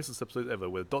of the grossest episodes ever,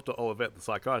 where Dr. Olivet, the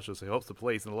psychiatrist who helps the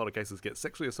police in a lot of cases get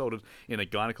sexually assaulted in a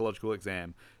gynecological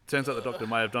exam. Turns out the doctor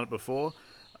might have done it before,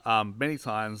 many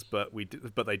times, but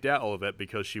they doubt Olivet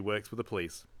because she works with the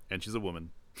police and she's a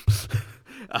woman.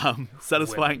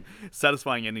 Satisfying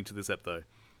ending to this ep though.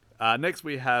 Next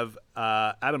we have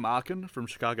Adam Arkin from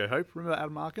Chicago Hope. Remember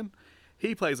Adam Arkin?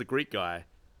 He plays a Greek guy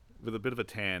with a bit of a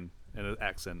tan and an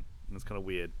accent, and it's kind of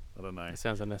weird. I don't know. It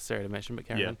sounds unnecessary to mention, but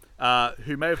carry on.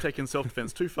 Who may have taken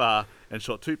self-defense too far and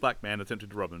shot 2 black men attempting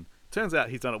to rob him. Turns out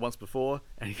he's done it once before,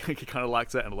 and he kind of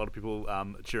likes it, and a lot of people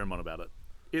cheer him on about it.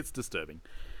 It's disturbing.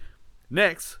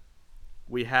 Next,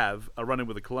 we have a run-in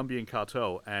with a Colombian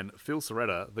cartel, and Phil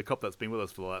Soretta, the cop that's been with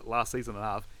us for the last season and a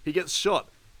half, he gets shot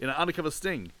in an undercover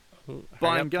sting,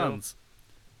 buying guns.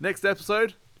 Next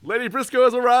episode, Lenny Briscoe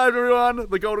has arrived, everyone!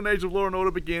 The golden age of Law and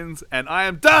Order begins, and I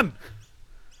am done!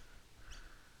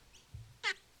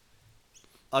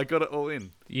 I got it all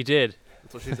in. You did.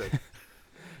 That's what she said.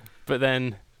 But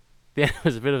then, the end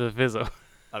was a bit of a fizzle.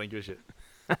 I didn't give a shit.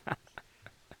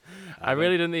 I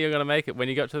really didn't think you were going to make it. When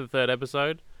you got to the 3rd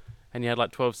episode, and you had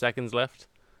 12 seconds left.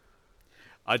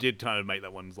 I did kind of make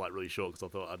that one really short, because I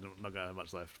thought I'm not going to have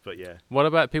much left, but yeah. What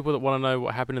about people that want to know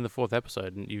what happened in the 4th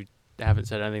episode, and you haven't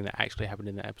said anything that actually happened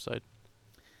in that episode?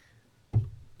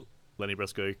 Lenny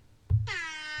Briscoe.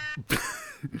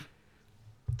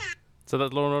 So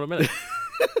that's Law and Order Minute.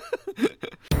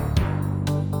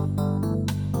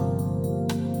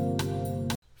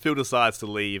 Phil decides to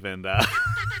leave and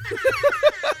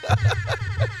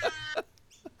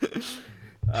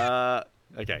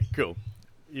okay, cool.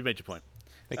 You made your point.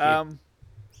 Thank you.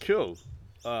 Cool.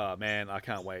 Oh man, I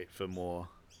can't wait for more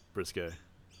Briscoe.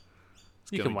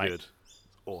 It's You gonna can be wait. good.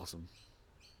 It's awesome.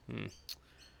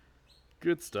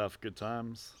 Good stuff, good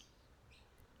times.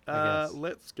 I guess.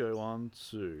 Let's go on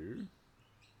to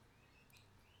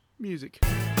music.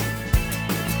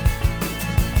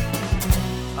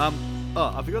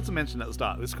 I forgot to mention at the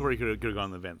start. This story could have gone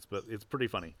on the events, but it's pretty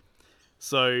funny.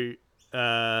 So,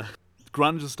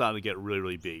 grunge is starting to get really,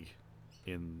 really big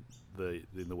in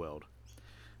the world.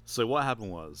 So what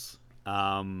happened was,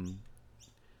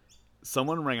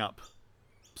 someone rang up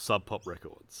Sub Pop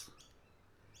Records,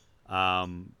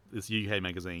 this UK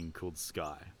magazine called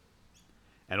Sky,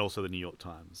 and also the New York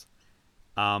Times,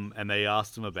 and they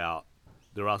asked him about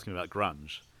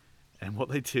grunge, and what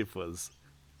they did was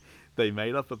they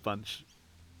made up a bunch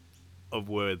of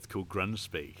words called grunge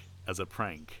speak as a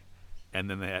prank, and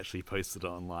then they actually posted it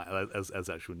online as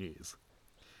actual news.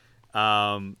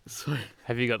 So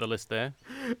have you got the list there?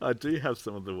 I do have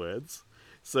some of the words.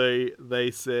 So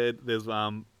they said there's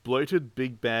bloated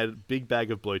big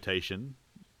bag of bloatation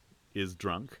is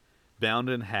drunk, bound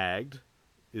and hagged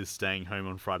is staying home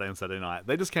on Friday and Saturday night.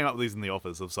 They just came up with these in the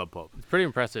office of Sub Pop. It's pretty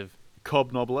impressive.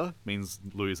 Cobnobbler means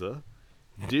loser.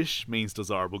 Dish means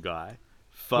desirable guy.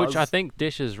 Fuzz, which I think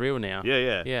Dish is real now.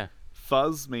 Yeah. Yeah.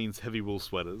 Fuzz means heavy wool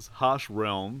sweaters. Harsh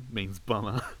realm means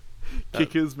bummer.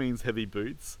 Kickers means heavy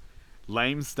boots.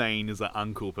 Lame stain is an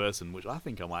uncool person, which I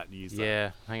think I might use that.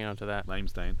 Yeah, hanging on to that. Lame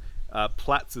stain.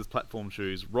 Plats is platform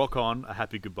shoes. Rock on, a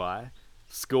happy goodbye.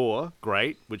 Score,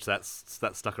 great, which that's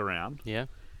stuck around. Yeah.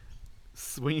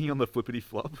 Swinging on the flippity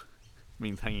flop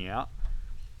means hanging out.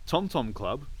 Tom Tom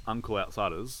Club, uncool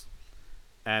outsiders.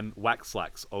 And wax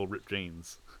slacks, old ripped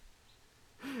jeans.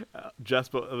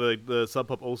 Jasper, the Sub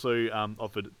Pop also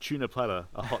offered tuna platter,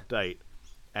 a hot date,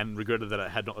 and regretted that it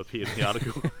had not appeared in the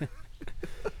article.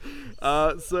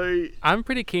 So I'm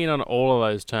pretty keen on all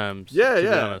of those terms. Yeah, to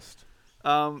yeah. Be honest.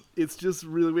 It's just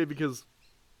really weird because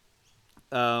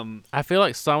I feel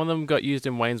like some of them got used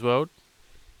in Wayne's World.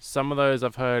 Some of those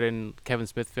I've heard in Kevin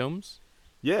Smith films.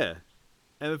 Yeah,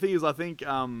 and the thing is, I think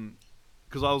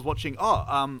because I was watching.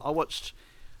 I watched.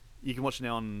 You can watch it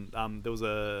now on. There's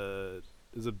a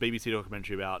BBC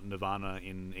documentary about Nirvana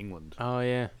in England. Oh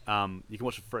yeah. You can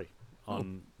watch it free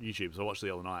on YouTube. So I watched it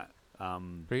the other night.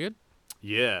 Pretty good.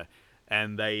 Yeah,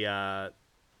 and they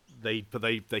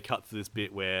cut to this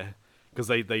bit where because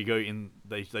they go in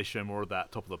they show more of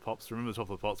that Top of the Pops. Remember the Top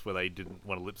of the Pops where they didn't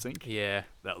want to lip sync? Yeah,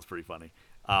 that was pretty funny.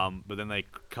 But then they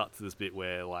cut to this bit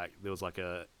where like there was like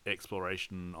a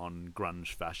exploration on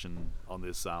grunge fashion on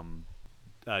this UK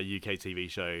TV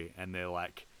show, and they're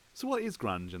like, so what is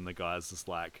grunge? And the guy's just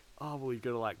like, oh well, you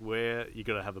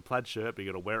gotta have a plaid shirt, but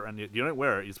you gotta wear it around you don't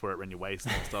wear it, you just wear it around your waist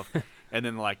and stuff. And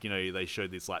then like, you know, they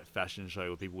showed this like fashion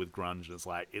show with people with grunge, and it's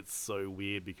like, it's so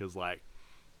weird because like,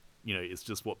 you know, it's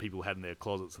just what people had in their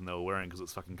closets and they were wearing because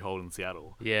it's fucking cold in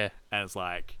Seattle. Yeah. And it's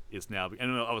like, it's now,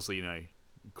 and obviously, you know,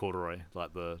 corduroy,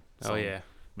 like the song. Oh yeah.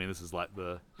 I mean, this is like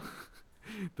the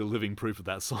the living proof of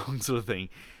that song sort of thing.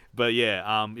 But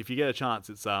yeah, if you get a chance,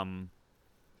 it's I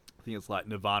think it's like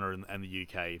Nirvana and the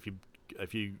UK.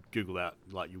 If you Google that,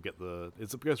 like you'll get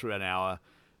it goes for about an hour.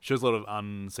 Shows a lot of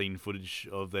unseen footage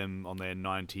of them on their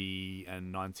 90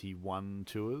 and 91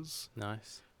 tours.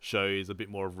 Nice. Shows a bit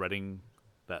more of Reading,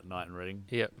 that night in Reading.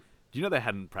 Yep. Do you know they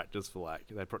hadn't practiced for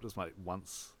they practiced like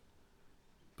once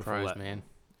before Pros, that? man.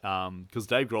 Because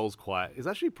Dave Grohl's is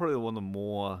actually probably one of the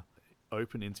more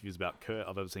open interviews about Kurt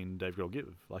I've ever seen Dave Grohl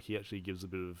give. Like he actually gives a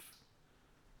bit of...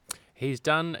 He's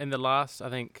done in the last, I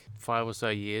think, 5 or so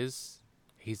years,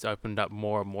 he's opened up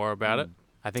more and more about it.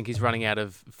 I think he's running out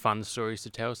of fun stories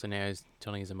to tell, so now he's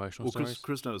telling his emotional stories.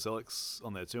 Chris Novoselic's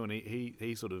on there too, and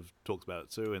he sort of talks about it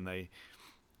too. And they,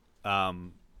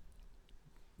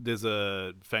 there's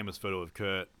a famous photo of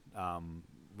Kurt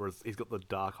where he's got the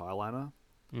dark eyeliner,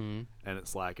 and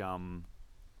it's like and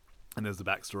there's the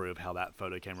backstory of how that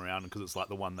photo came around because it's like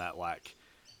the one that like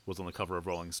was on the cover of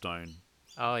Rolling Stone.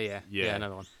 Oh yeah,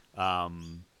 another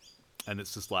one. And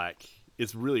it's just like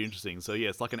it's really interesting. So yeah,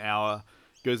 it's like an hour.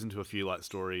 Goes into a few like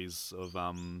stories of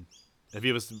have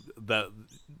you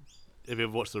ever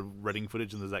watched the Reading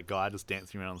footage and there's that guy just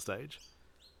dancing around on stage?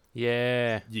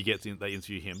 Yeah. They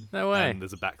interview him. No way. And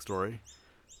there's a backstory.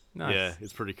 Nice. Yeah,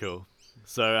 it's pretty cool.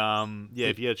 So yeah,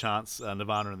 if you get a chance,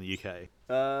 Nirvana in the UK.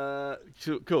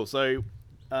 Cool. So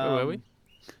where were we?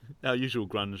 Our usual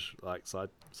grunge like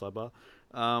sidebar.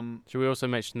 Should we also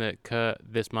mention that Kurt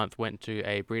this month went to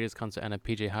a Breeders concert and a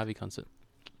PJ Harvey concert?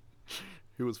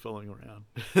 Who was following around?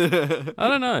 I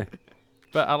don't know.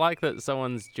 But I like that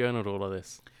someone's journaled all of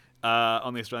this.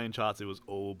 On the Australian charts, it was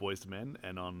all Boyz II Men,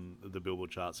 and on the Billboard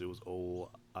charts, it was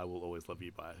all I Will Always Love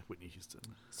You by Whitney Houston.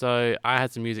 So I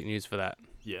had some music news for that.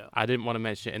 Yeah. I didn't want to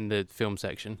mention it in the film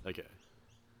section. Okay.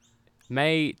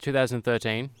 May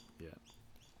 2013. Yeah.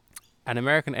 An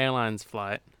American Airlines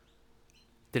flight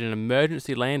did an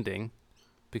emergency landing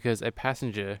because a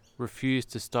passenger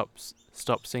refused to stop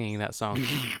singing that song.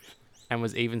 And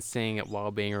was even singing it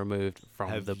while being removed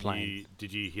from the plane.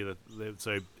 Did you hear that?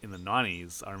 So in the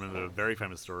 90s, I remember a very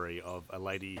famous story of a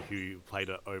lady who played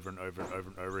it over and over and over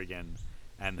and over again,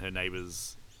 and her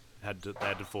neighbours had to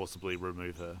forcibly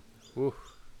remove her. Oof.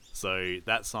 So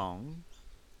that song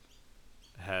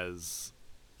has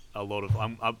a lot of.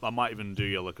 I might even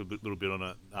do a little bit on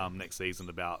it next season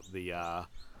about the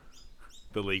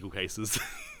legal cases.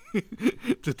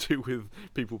 to do with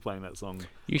people playing that song.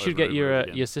 You should get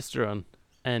your sister on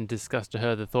and discuss to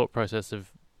her the thought process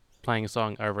of playing a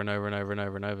song over and over and over and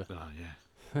over and over. Oh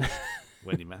yeah,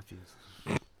 Wendy Matthews.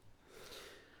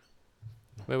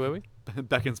 Where were we?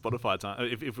 Back in Spotify time.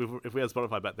 If we had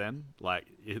Spotify back then, like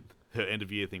her end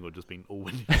of year thing would have just been all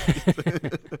Wendy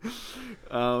Matthews.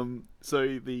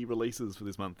 So the releases for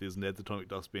this month is Ned's Atomic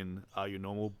Dustbin, Are You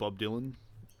Normal, Bob Dylan,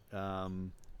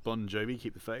 Bon Jovi,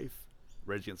 Keep the Faith,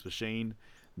 Rage Against the Machine,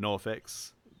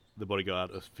 NoFX, The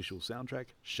Bodyguard official soundtrack,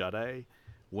 Sade,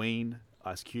 Ween,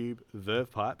 Ice Cube,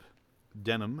 Verve Pipe,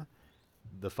 Denim,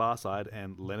 The Far Side,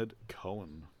 and Leonard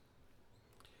Cohen.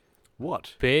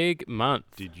 What big month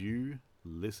did you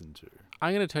listen to?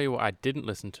 I'm going to tell you what I didn't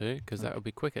listen to because that would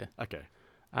be quicker. Okay.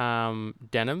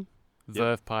 Denim,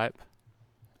 Verve Pipe,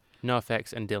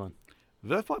 NoFX, and Dylan.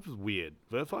 Verve Pipe was weird.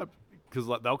 Verve Pipe, because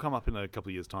like they'll come up in a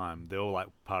couple of years' time. They're all like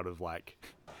part of like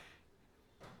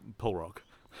Paul Rock.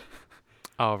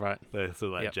 Oh right. They're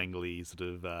sort of like jangly sort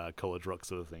of college rock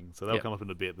sort of thing. So they'll come up in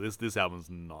a bit. But this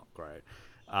album's not great.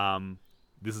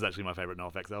 This is actually my favorite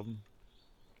NoFX album.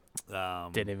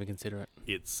 Didn't even consider it.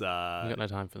 It's I got no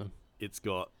time for them. It's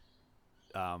got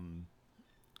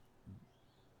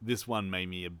this one made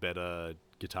me a better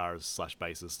guitarist /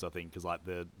 bassist, I think, because like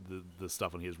the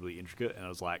stuff on here is really intricate, and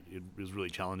it was really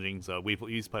challenging. So we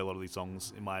used to play a lot of these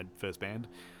songs in my first band,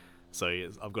 so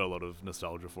I've got a lot of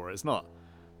nostalgia for it. It's not,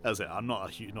 as I said, I'm not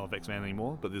a huge NoFX fan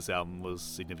anymore, but this album was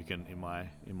significant in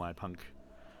my punk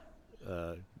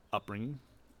upbringing,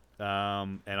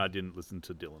 and I didn't listen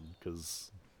to Dylan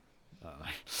because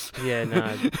yeah,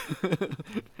 no,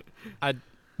 I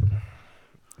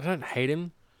don't hate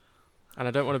him. And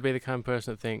I don't want to be the kind of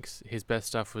person that thinks his best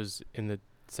stuff was in the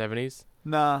 70s.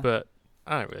 Nah. But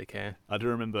I don't really care. I do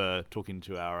remember talking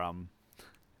to our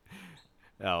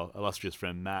illustrious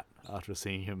friend Matt after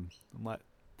seeing him. I'm like,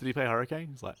 did he play Hurricane?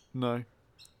 He's like, no. I'm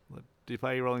like, did he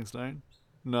play Rolling Stone?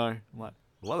 No. I'm like,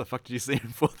 why the fuck did you see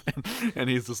him for then? And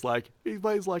he's just like, he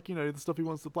plays like, the stuff he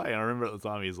wants to play. And I remember at the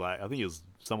time he's like, I think he was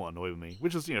somewhat annoyed with me,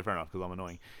 which is, fair enough because I'm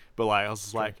annoying. But like, I was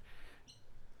just like,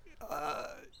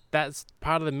 that's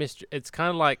part of the mystery. It's kind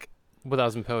of like with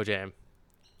us in Pearl Jam.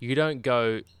 You don't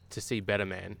go to see Better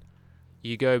Man.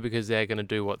 You go because they're going to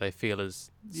do what they feel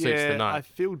suits the night. I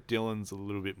feel Dylan's a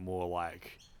little bit more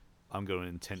like, I'm going to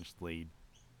intentionally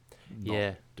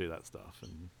not do that stuff.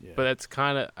 And But that's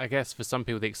kind of, I guess, for some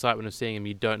people, the excitement of seeing him,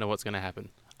 you don't know what's going to happen.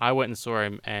 I went and saw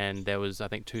him, and there was, I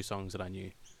think, 2 songs that I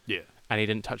knew. Yeah. And he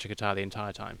didn't touch a guitar the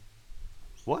entire time.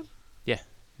 What? Yeah.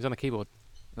 He was on a keyboard.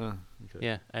 Oh, okay.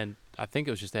 Yeah, and I think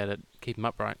it was just there to keep him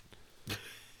upright.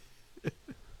 It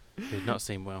did not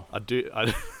seem well.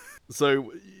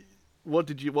 So, what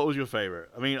was your favorite?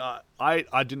 I mean,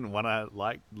 I didn't want to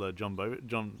like the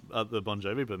the Bon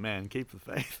Jovi, but man, Keep the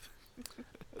Faith.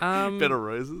 Better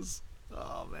Roses.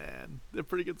 Oh man, they're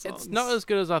pretty good songs. It's not as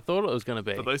good as I thought it was going to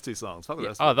be. But those 2 songs.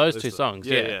 Those 2 songs.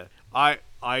 Yeah. I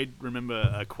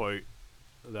remember a quote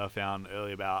that I found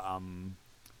earlier about and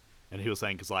he was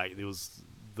saying because like it was.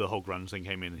 The whole grunge thing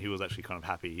came in, and he was actually kind of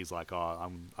happy. He's like, I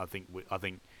think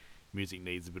music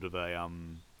needs a bit of a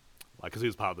because he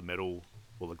was part of the metal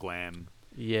or the glam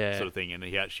sort of thing, and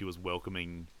he actually was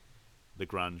welcoming the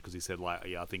grunge because he said like,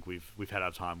 I think we've had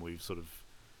our time, we're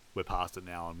past it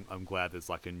now. I'm glad there's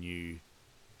like a new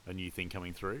thing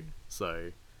coming through.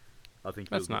 So I think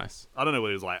that's nice. I don't know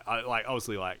what it was like.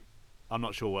 Obviously I'm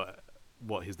not sure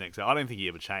what his next. I don't think he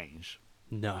ever changed.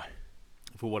 No.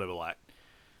 For whatever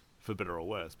for better or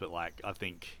worse, but like I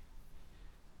think,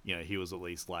 he was at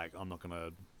least like, I'm not gonna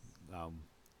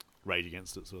rage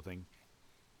against it, sort of thing.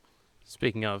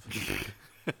 Speaking of,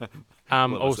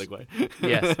 also,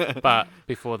 yes, but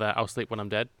before that, I'll Sleep When I'm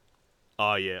Dead.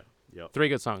 Oh yeah, yep. 3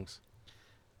 good songs.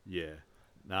 Yeah.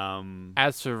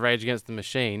 As for Rage Against the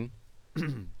Machine,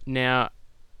 now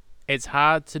it's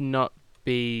hard to not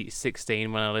be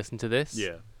 16 when I listen to this.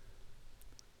 Yeah.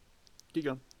 Keep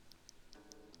going.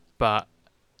 But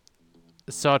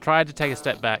so I tried to take a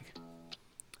step back,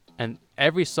 and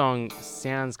every song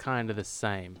sounds kind of the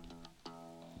same.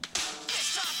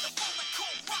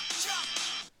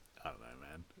 I don't know,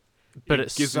 man. But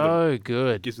it's so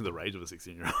good. It gives me the rage of a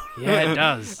 16-year-old. Yeah, it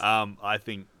does. I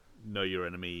think Know Your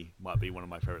Enemy might be one of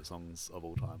my favorite songs of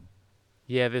all time.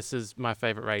 Yeah, this is my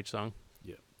favorite Rage song.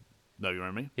 Yeah. Know Your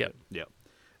Enemy? Yep. Yeah.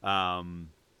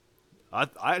 I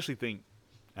actually think,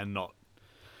 and not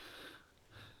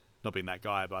being that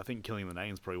guy, but I think Killing the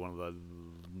Name is probably one of the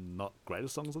not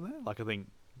greatest songs on there. Like, I think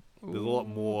there's a lot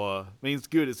more. I mean, it's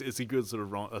good. It's a good sort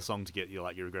of a song to get your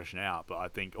aggression out. But I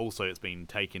think also it's been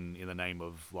taken in the name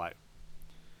of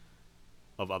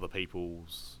other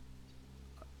people's.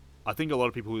 I think a lot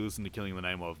of people who listen to Killing the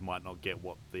Name of might not get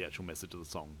what the actual message of the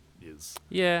song is.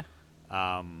 Yeah.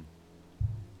 And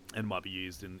might be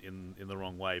used in the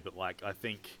wrong way. But like, I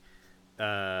think,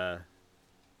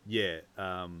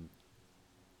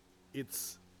 it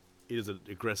is an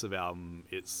aggressive album.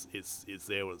 It's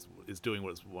there. It's doing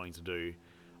what it's wanting to do.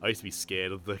 I used to be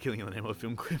scared of the Killing in the Name of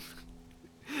film clip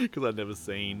because I'd never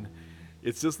seen.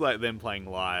 It's just like them playing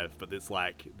live, but it's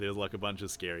like there's like a bunch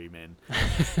of scary men,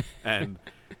 and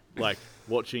like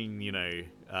watching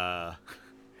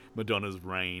Madonna's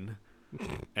Rain,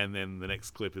 and then the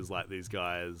next clip is like these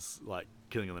guys like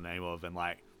Killing in the Name of, and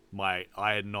like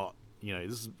I had not you know,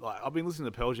 this is like, I've been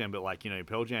listening to Pearl Jam, but like, you know,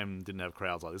 Pearl Jam didn't have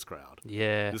crowds like this crowd.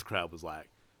 Yeah. This crowd was like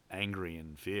angry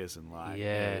and fierce and like,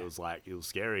 it was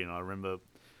scary. And I remember a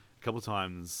couple of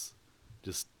times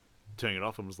just turning it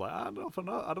off and was like, I don't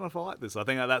know if I like this. I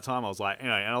think at that time I was like,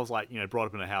 anyway, and I was like, you know, brought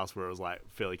up in a house where it was like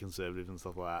fairly conservative and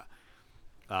stuff like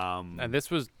that. And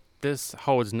this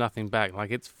holds nothing back.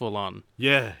 Like, it's full on.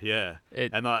 Yeah.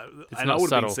 It's I not would have been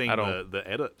subtle seeing at all. the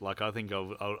edit. Like, I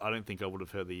don't think I would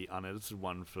have heard the unedited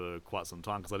one for quite some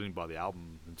time because I didn't buy the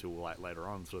album until like later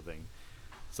on, sort of thing.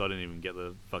 So I didn't even get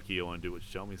the "fuck you, I want to do what you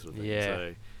tell me" sort of thing. Yeah.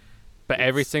 So but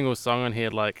every single song on here,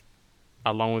 like,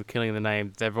 along with Killing the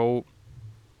Name, they've all.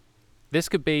 This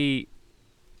could be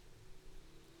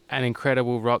an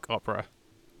incredible rock opera.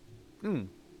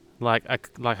 Like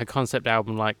a concept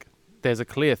album. Like, there's a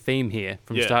clear theme here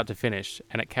from start to finish,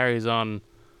 and it carries on.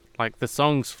 Like, the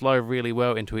songs flow really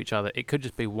well into each other. It could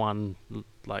just be one,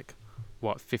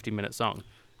 50-minute song.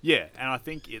 Yeah, and I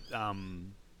think it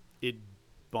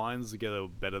binds together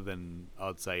better than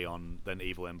I'd say than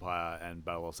Evil Empire and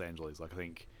Battle Los Angeles. Like, I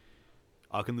think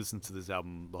I can listen to this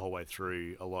album the whole way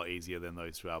through a lot easier than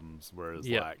those two albums. Whereas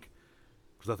like,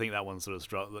 because I think that one's sort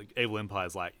of like Evil Empire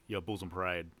is like your Bulls on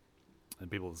Parade and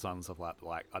People of the Sun and stuff like that. But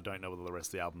like, I don't know whether the rest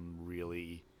of the album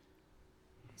really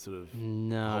sort of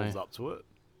holds up to it.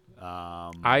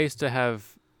 I used to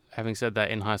have, having said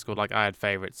that, in high school, like, I had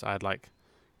favorites. I had like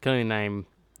Killing the Name,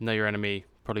 Know Your Enemy,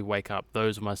 probably Wake Up.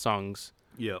 Those were my songs.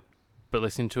 Yeah. But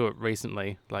listening to it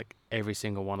recently, like, every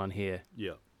single one on here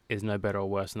is no better or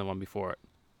worse than the one before it.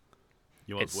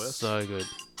 You know what's worse? It's so good.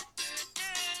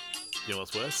 You know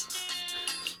what's worse?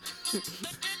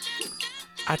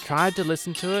 I tried to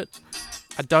listen to it.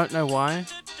 I don't know why.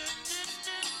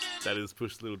 That is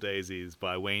Push Little Daisies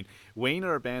by Ween. Ween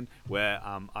are a band where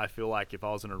I feel like if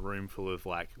I was in a room full of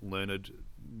like learned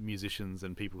musicians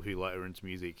and people who are into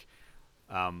music,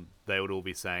 they would all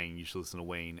be saying you should listen to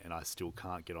Ween, and I still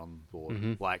can't get on board.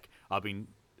 Mm-hmm. Like,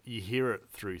 you hear it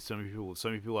through so many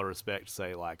people I respect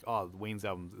say like, oh, Ween's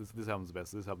album, this album's the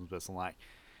best, this album's the best. I'm like,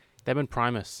 them and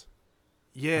Primus.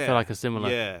 Yeah, I feel like a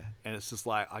similar. Yeah, and it's just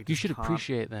like you should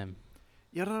appreciate them.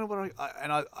 Yeah, I don't know what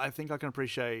I think I can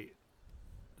appreciate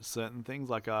certain things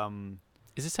like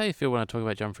Is this how you feel when I talk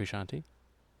about John Frusciante?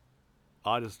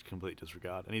 I just completely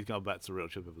disregard, and he's going back to Real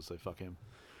Chili Peppers, so fuck him.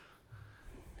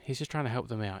 He's just trying to help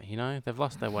them out, you know? They've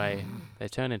lost their way. They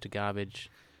turn into garbage.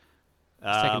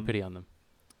 Just taking pity on them.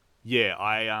 Yeah,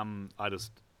 I don't know,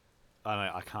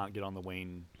 I can't get on the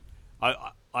Ween.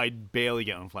 I barely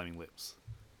get on Flaming Lips.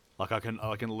 Like, I can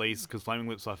at least, because Flaming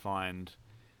Lips I find,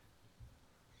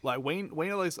 like, Ween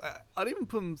at least, I'd even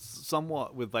put them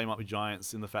somewhat with They Might Be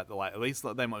Giants in the fact that, like, at least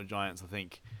like, They Might Be Giants, I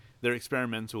think, they're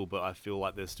experimental, but I feel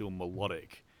like they're still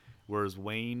melodic. Whereas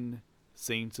Ween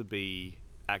seem to be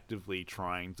actively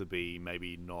trying to be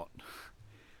maybe not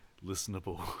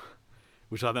listenable,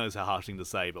 which I know is a harsh thing to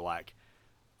say, but like,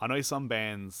 I know some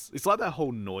bands, it's like that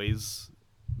whole noise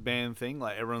band thing.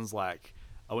 Like, everyone's like,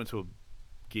 I went to a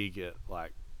gig at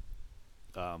like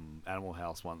Animal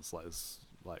House once, like this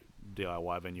like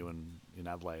DIY venue in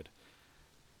Adelaide,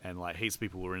 and like heaps of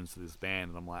people were into this band,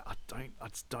 and I'm like, I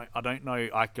don't know,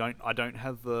 I don't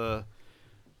have the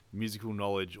musical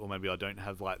knowledge, or maybe I don't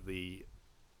have like the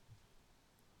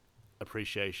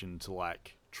appreciation to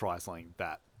like try something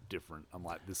that different. I'm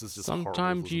like, this is just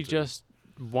sometimes you just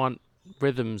want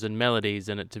rhythms and melodies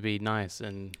and it to be nice,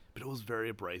 and but it was very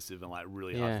abrasive and like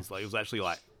really hard to, like, it was actually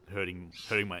like hurting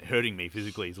me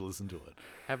physically to listen to it.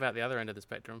 How about the other end of the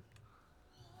spectrum?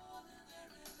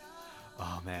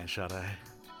 Oh man, Sade.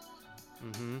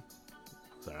 Mm-hmm.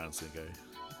 Sorry, I'm just gonna go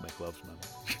make love to my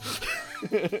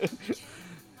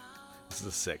This is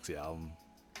a sexy album.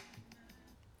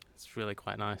 It's really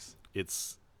quite nice.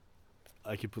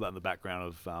 I could put that in the background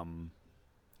of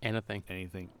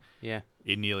anything. Yeah.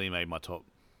 It nearly made my top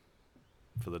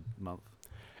for the month.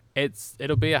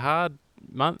 It'll be a hard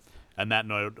month. And that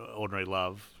No Ordinary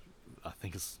Love, I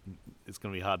think it's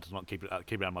going to be hard to not keep it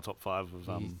out of my top 5 of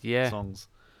songs.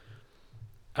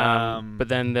 But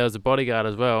then there was a Bodyguard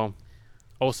as well,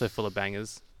 also full of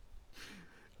bangers.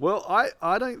 Well,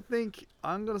 I don't think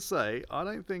I'm going to say I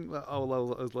don't think that "Oh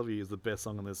Love You" is the best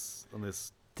song on this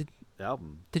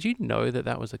album. Did you know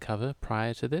that was a cover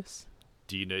prior to this?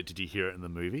 Did you hear it in the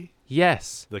movie?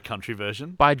 Yes. The country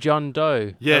version by John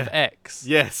Doe of X.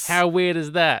 Yes. How weird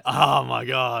is that? Oh my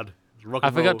god.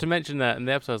 I forgot to mention that in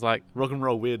the episode. I was like, rock and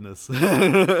roll weirdness.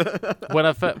 when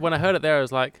I heard it there, I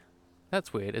was like,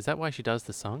 that's weird. Is that why she does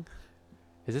the song?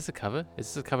 Is this a cover? Is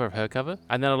this a cover of her cover?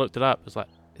 And then I looked it up. I was like,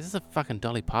 is this a fucking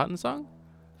Dolly Parton song?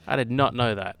 I did not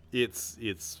know that. It's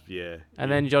yeah.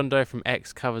 And then John Doe from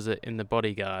X covers it in The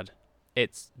Bodyguard.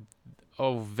 It's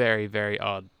all very, very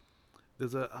odd.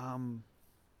 There's a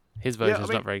His version's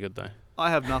not very good though.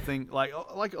 I have nothing like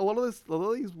a lot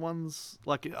of these ones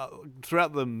like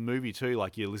throughout the movie too.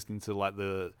 Like you're listening to like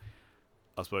I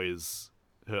suppose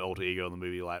her alter ego in the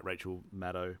movie, like Rachel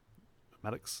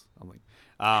Maddox, something.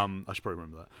 I should probably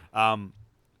remember that.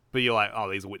 But you're like, oh,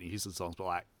 these are Whitney Houston songs, but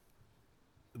like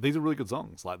these are really good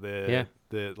songs. Like they're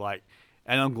like,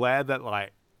 and I'm glad that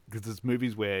like because there's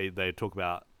movies where they talk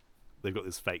about they've got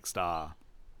this fake star.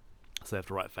 So they have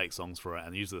to write fake songs for it,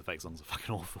 and usually the fake songs are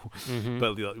fucking awful. Mm-hmm.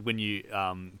 But when you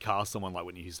cast someone like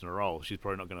Whitney Houston in a role, she's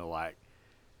probably not going to like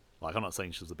I'm not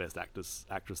saying she's the best actress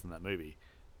in that movie,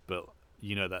 but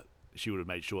you know that she would have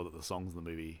made sure that the songs in the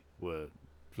movie were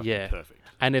fucking perfect.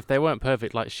 And if they weren't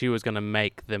perfect, like she was going to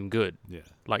make them good. Yeah,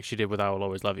 like she did with "I Will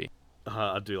Always Love You."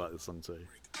 I do like this song too.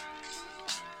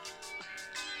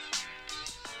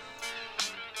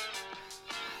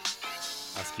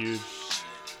 That's huge.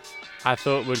 I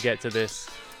thought we'd get to this.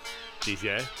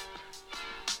 GTA.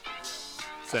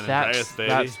 San Andreas, baby.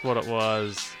 That's what it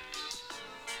was.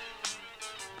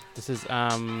 This is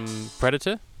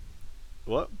Predator.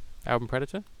 What? Album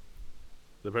Predator?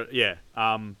 Yeah.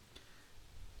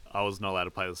 I was not allowed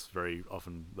to play this very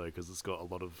often though because it's got a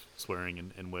lot of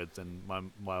swearing and words, and my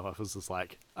wife was just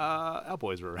like, "Our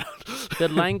boys were around." The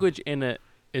language in it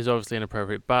is obviously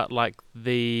inappropriate, but like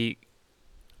the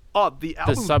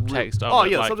subtext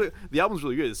of it. The album's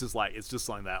really good. It's just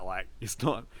something that like it's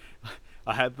not.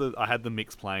 I had the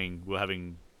mix playing. We're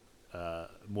having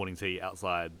morning tea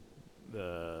outside,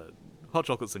 hot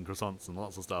chocolates and croissants and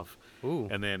lots of stuff. Ooh.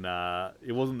 And then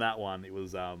it wasn't that one. It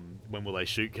was When Will They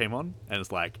Shoot came on, and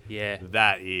it's like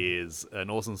that is an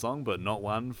awesome song, but not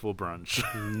one for brunch.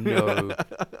 No.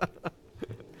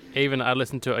 Even I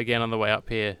listened to it again on the way up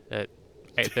here at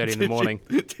 8:30 in the morning.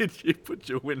 Did you put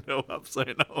your window up so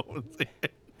no one would see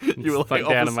it? You were like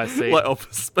down in my seat. Like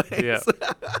Office Space. Yeah.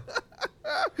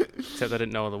 Except I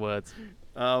didn't know all the words.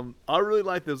 I really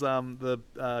like this the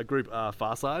group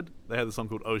Farside. They had a song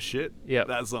called Oh Shit. Yeah.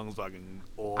 That song's fucking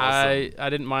awesome. I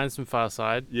didn't mind some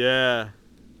Farside. Yeah.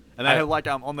 And they have like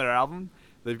on their album,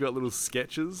 they've got little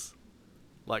sketches,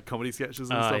 like comedy sketches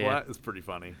and stuff like that. It's pretty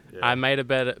funny. Yeah. I made a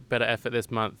better effort this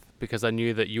month because I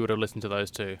knew that you would have listened to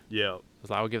those too. Yeah. I was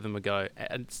like, I'll give them a go.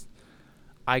 And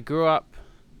I grew up,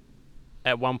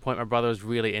 at one point my brother was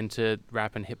really into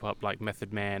rap and hip hop, like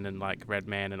Method Man and like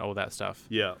Redman and all that stuff.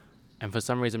 Yeah. And for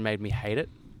some reason made me hate it.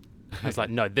 I was like,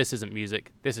 no, this isn't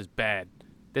music. This is bad.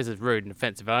 This is rude and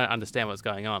offensive. I don't understand what's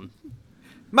going on.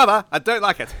 Mother, I don't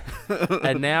like it.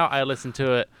 And now I listen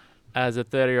to it as a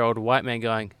 30-year-old white man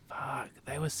going, fuck,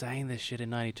 they were saying this shit in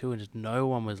 92 and just no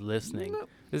one was listening.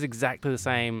 This is exactly the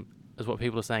same as what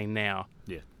people are saying now.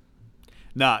 Yeah.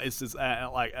 Nah, it's just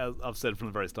like as I've said from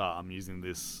the very start, I'm using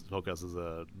this podcast as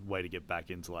a way to get back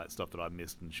into like stuff that I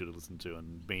missed and should have listened to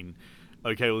and been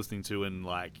okay listening to, and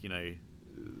like, you know,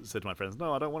 said to my friends,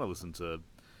 no, I don't want to listen to,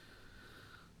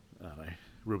 I don't know,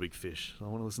 Real Big Fish. I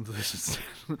want to listen to this instead.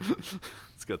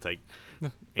 It's got to take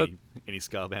any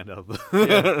ska band out of the...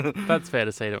 Yeah, that's fair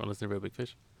to say. I don't want to listen to Real Big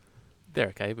Fish. They're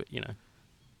okay, but, you know,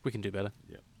 we can do better.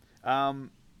 Yeah.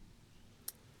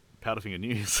 Powderfinger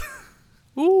News.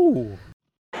 Ooh.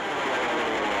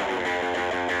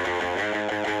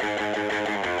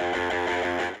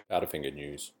 Powderfinger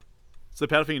News. So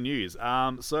Powderfinger News.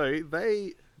 So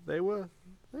they were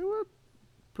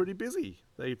pretty busy.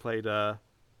 They played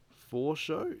 4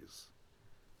 shows,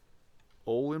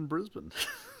 all in Brisbane.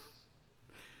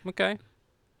 Okay.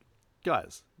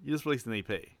 Guys, you just released an EP.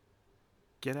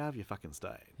 Get out of your fucking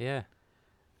state. Yeah.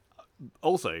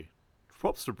 Also,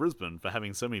 props to Brisbane for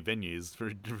having so many venues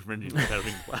for different venues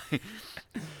having play.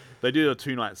 They did a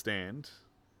 2-night stand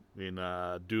in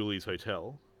Dooley's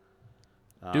Hotel.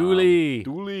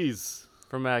 Dooley's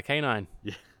from K9.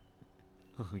 Yeah.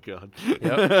 Oh my god.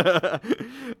 Yep.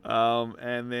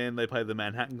 And then they played the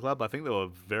Manhattan Club. I think they were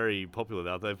very popular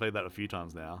there. They've played that a few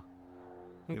times now.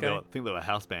 Okay. I think they were a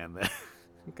house band there.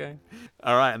 Okay.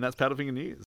 All right, and that's Powderfinger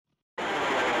News.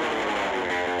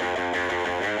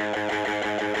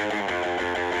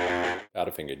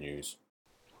 Powderfinger News.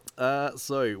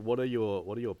 So what are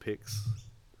your picks?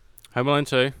 Home Alone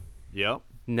 2. Yep.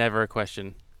 Never a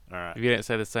question. All right. If you don't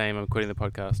say the same, I'm quitting the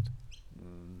podcast.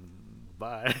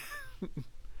 Bye.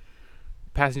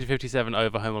 Passenger 57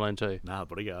 over Home Alone 2. Nah,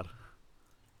 Bodyguard.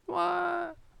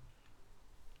 What?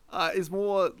 It's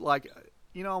more like,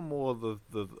 you know, more of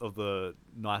the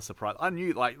nice surprise. I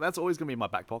knew, like, that's always gonna be in my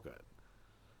back pocket.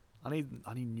 I need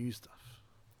new stuff.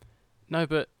 No,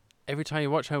 but every time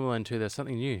you watch Home Alone 2, there's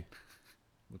something new.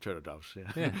 We'll try to dodge,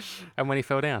 Yeah. And when he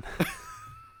fell down.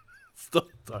 Stop!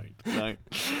 Don't.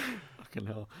 Fucking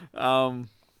hell.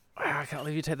 Wow, I can't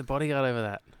believe you take The Bodyguard over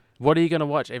that. What are you going to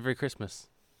watch every Christmas?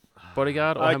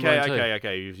 Bodyguard or Home Alone 2?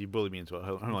 Okay. You bullied me into it.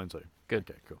 Home Alone 2. Good.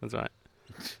 Okay, cool. That's right.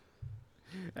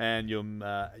 And your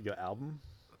album?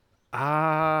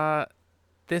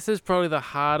 This is probably the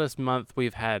hardest month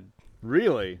we've had.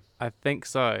 Really? I think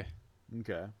so.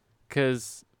 Okay.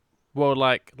 Because, well,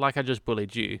 like I just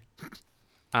bullied you.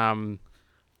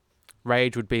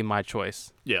 Rage would be my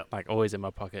choice. Yeah. Like, always in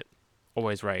my pocket.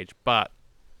 Always Rage. But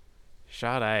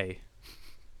Sade,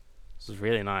 this was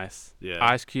really nice. Yeah.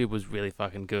 Ice Cube was really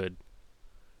fucking good.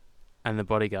 And The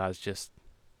Bodyguard's just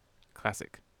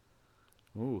classic.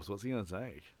 Ooh, so what's he going to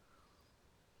take?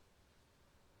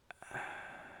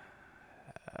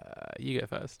 You go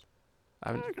first.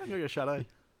 I'm going to go Sade.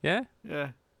 Yeah? Yeah.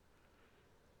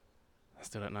 I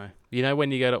still don't know. You know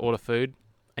when you go to order food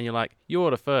and you're like, you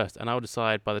order first and I'll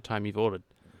decide by the time you've ordered.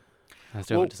 I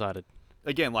still haven't decided.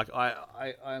 Again, like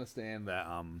I understand that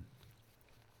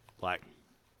like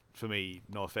for me,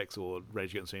 NoFX or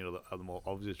Rage Against the Machine are the more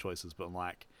obvious choices, but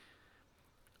like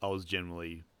I was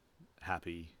generally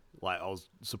happy. Like I was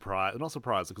surprised, not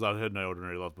surprised because I'd heard No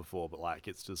Ordinary Love before, but like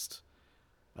it's just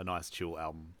a nice chill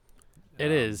album.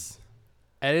 It is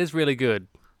really good,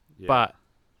 but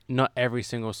not every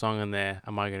single song in there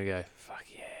am I going to go, fuck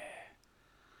yeah.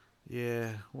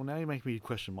 Yeah, well now you make me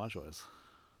question my choice.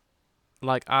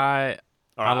 Like I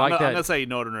like I'm that. going to say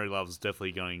No Ordinary Love is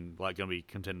definitely going to be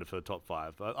contender for the top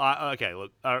 5. But okay,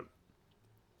 look, it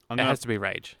has to be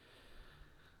Rage.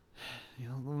 You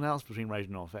know, now it's between Rage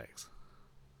and NoFX.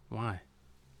 Why?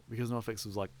 Because NoFX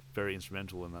was like very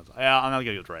instrumental in that. Yeah, I'm going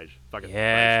to go with Rage. Fuck it.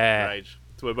 Yeah. Rage.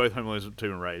 So we're both Home Alone 2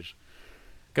 and Rage.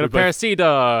 Got a pair of Sea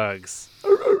Dogs.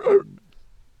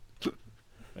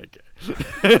 Okay.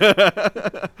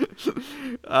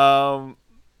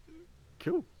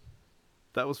 Cool.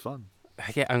 That was fun.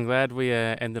 Yeah, I'm glad we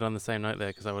ended on the same note there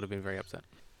because I would have been very upset.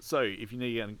 So, if you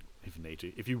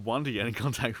want to get in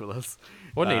contact with us,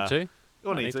 or need to,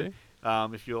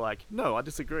 if you're like, no, I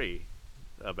disagree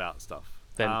about stuff,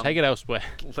 then take it elsewhere.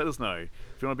 Let us know.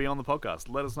 If you want to be on the podcast,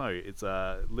 let us know. It's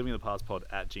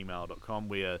livingthepastpod@gmail.com.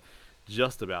 We are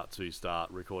just about to start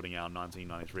recording our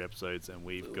 1993 episodes, and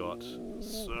we've got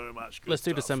so much good Let's do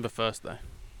stuff. December 1st, though.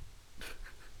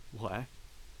 Why?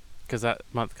 Because that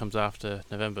month comes after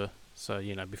November, so,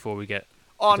 you know, before we get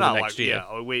next year. Yeah,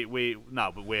 but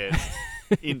we're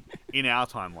in our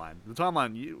timeline. The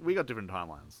timeline, we got different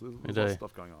timelines. There's lots of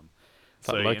stuff going on.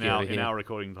 So in our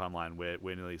recording timeline,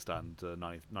 we're nearly starting to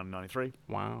 1993.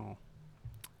 Wow.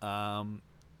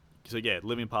 So yeah,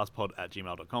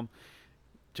 livingpastpod@gmail.com.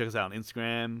 Check us out on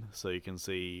Instagram so you can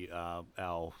see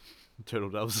our Turtle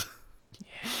Doves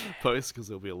posts because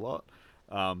there'll be a lot.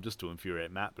 Just to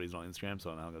infuriate Matt, but he's not on Instagram, so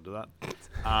I don't know how I'm going to do that.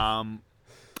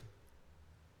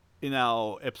 In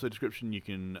our episode description, you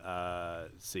can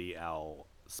see our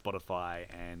Spotify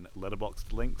and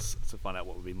Letterboxd links to find out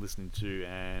what we've been listening to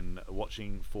and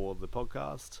watching for the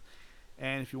podcast.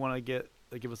 And if you want to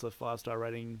give us a 5-star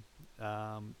rating,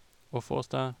 or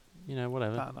 4-star, you know,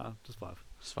 whatever. No, just 5.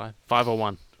 Just 5. 5 or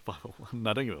 1. 5 or 1.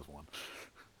 No, don't give us 1.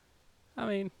 I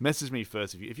mean, message me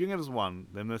first. If you can give us 1,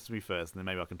 then message me first, and then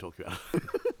maybe I can talk you out.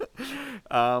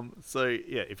 So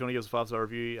yeah, if you want to give us a 5-star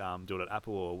review, do it at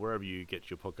Apple or wherever you get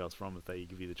your podcast from, if they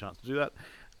give you the chance to do that.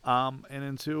 And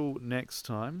until next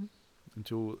time,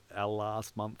 until our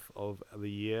last month of the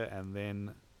year, and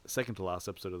then second to last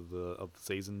episode of the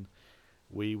season,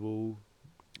 we will.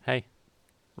 Hey,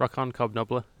 rock on, Cobb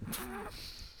Nobbler.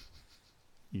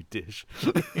 You dish.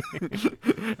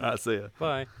 See ya.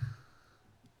 Bye.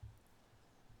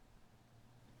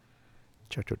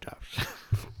 Ciao, ciao, ciao.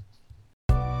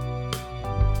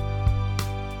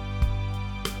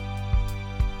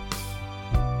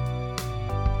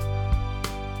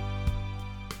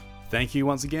 Thank you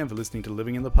once again for listening to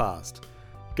Living in the Past.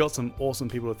 Got some awesome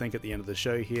people to thank at the end of the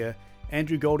show here.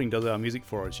 Andrew Golding does our music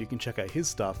for us. You can check out his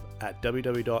stuff at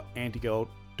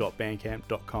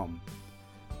www.antigold.bandcamp.com.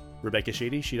 Rebecca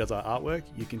Sheedy, she does our artwork.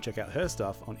 You can check out her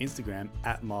stuff on Instagram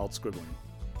at mildscribbling.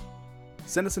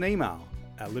 Send us an email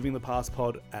at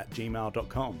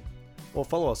livingthepastpod@gmail.com or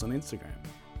follow us on Instagram.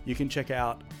 You can check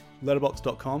out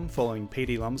letterboxd.com following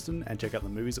PD Lumsden and check out the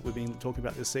movies that we've been talking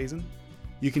about this season.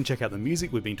 You can check out the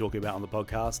music we've been talking about on the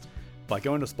podcast by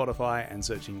going to Spotify and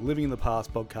searching Living in the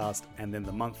Past podcast and then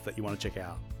the month that you want to check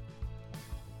out.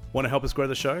 Want to help us grow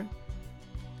the show?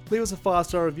 Leave us a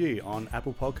 5-star review on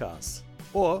Apple Podcasts.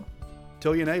 Or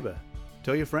tell your neighbor,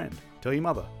 tell your friend, tell your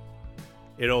mother.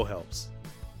 It all helps.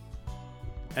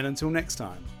 And until next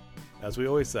time, as we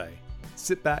always say,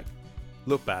 sit back,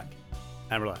 look back,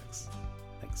 and relax.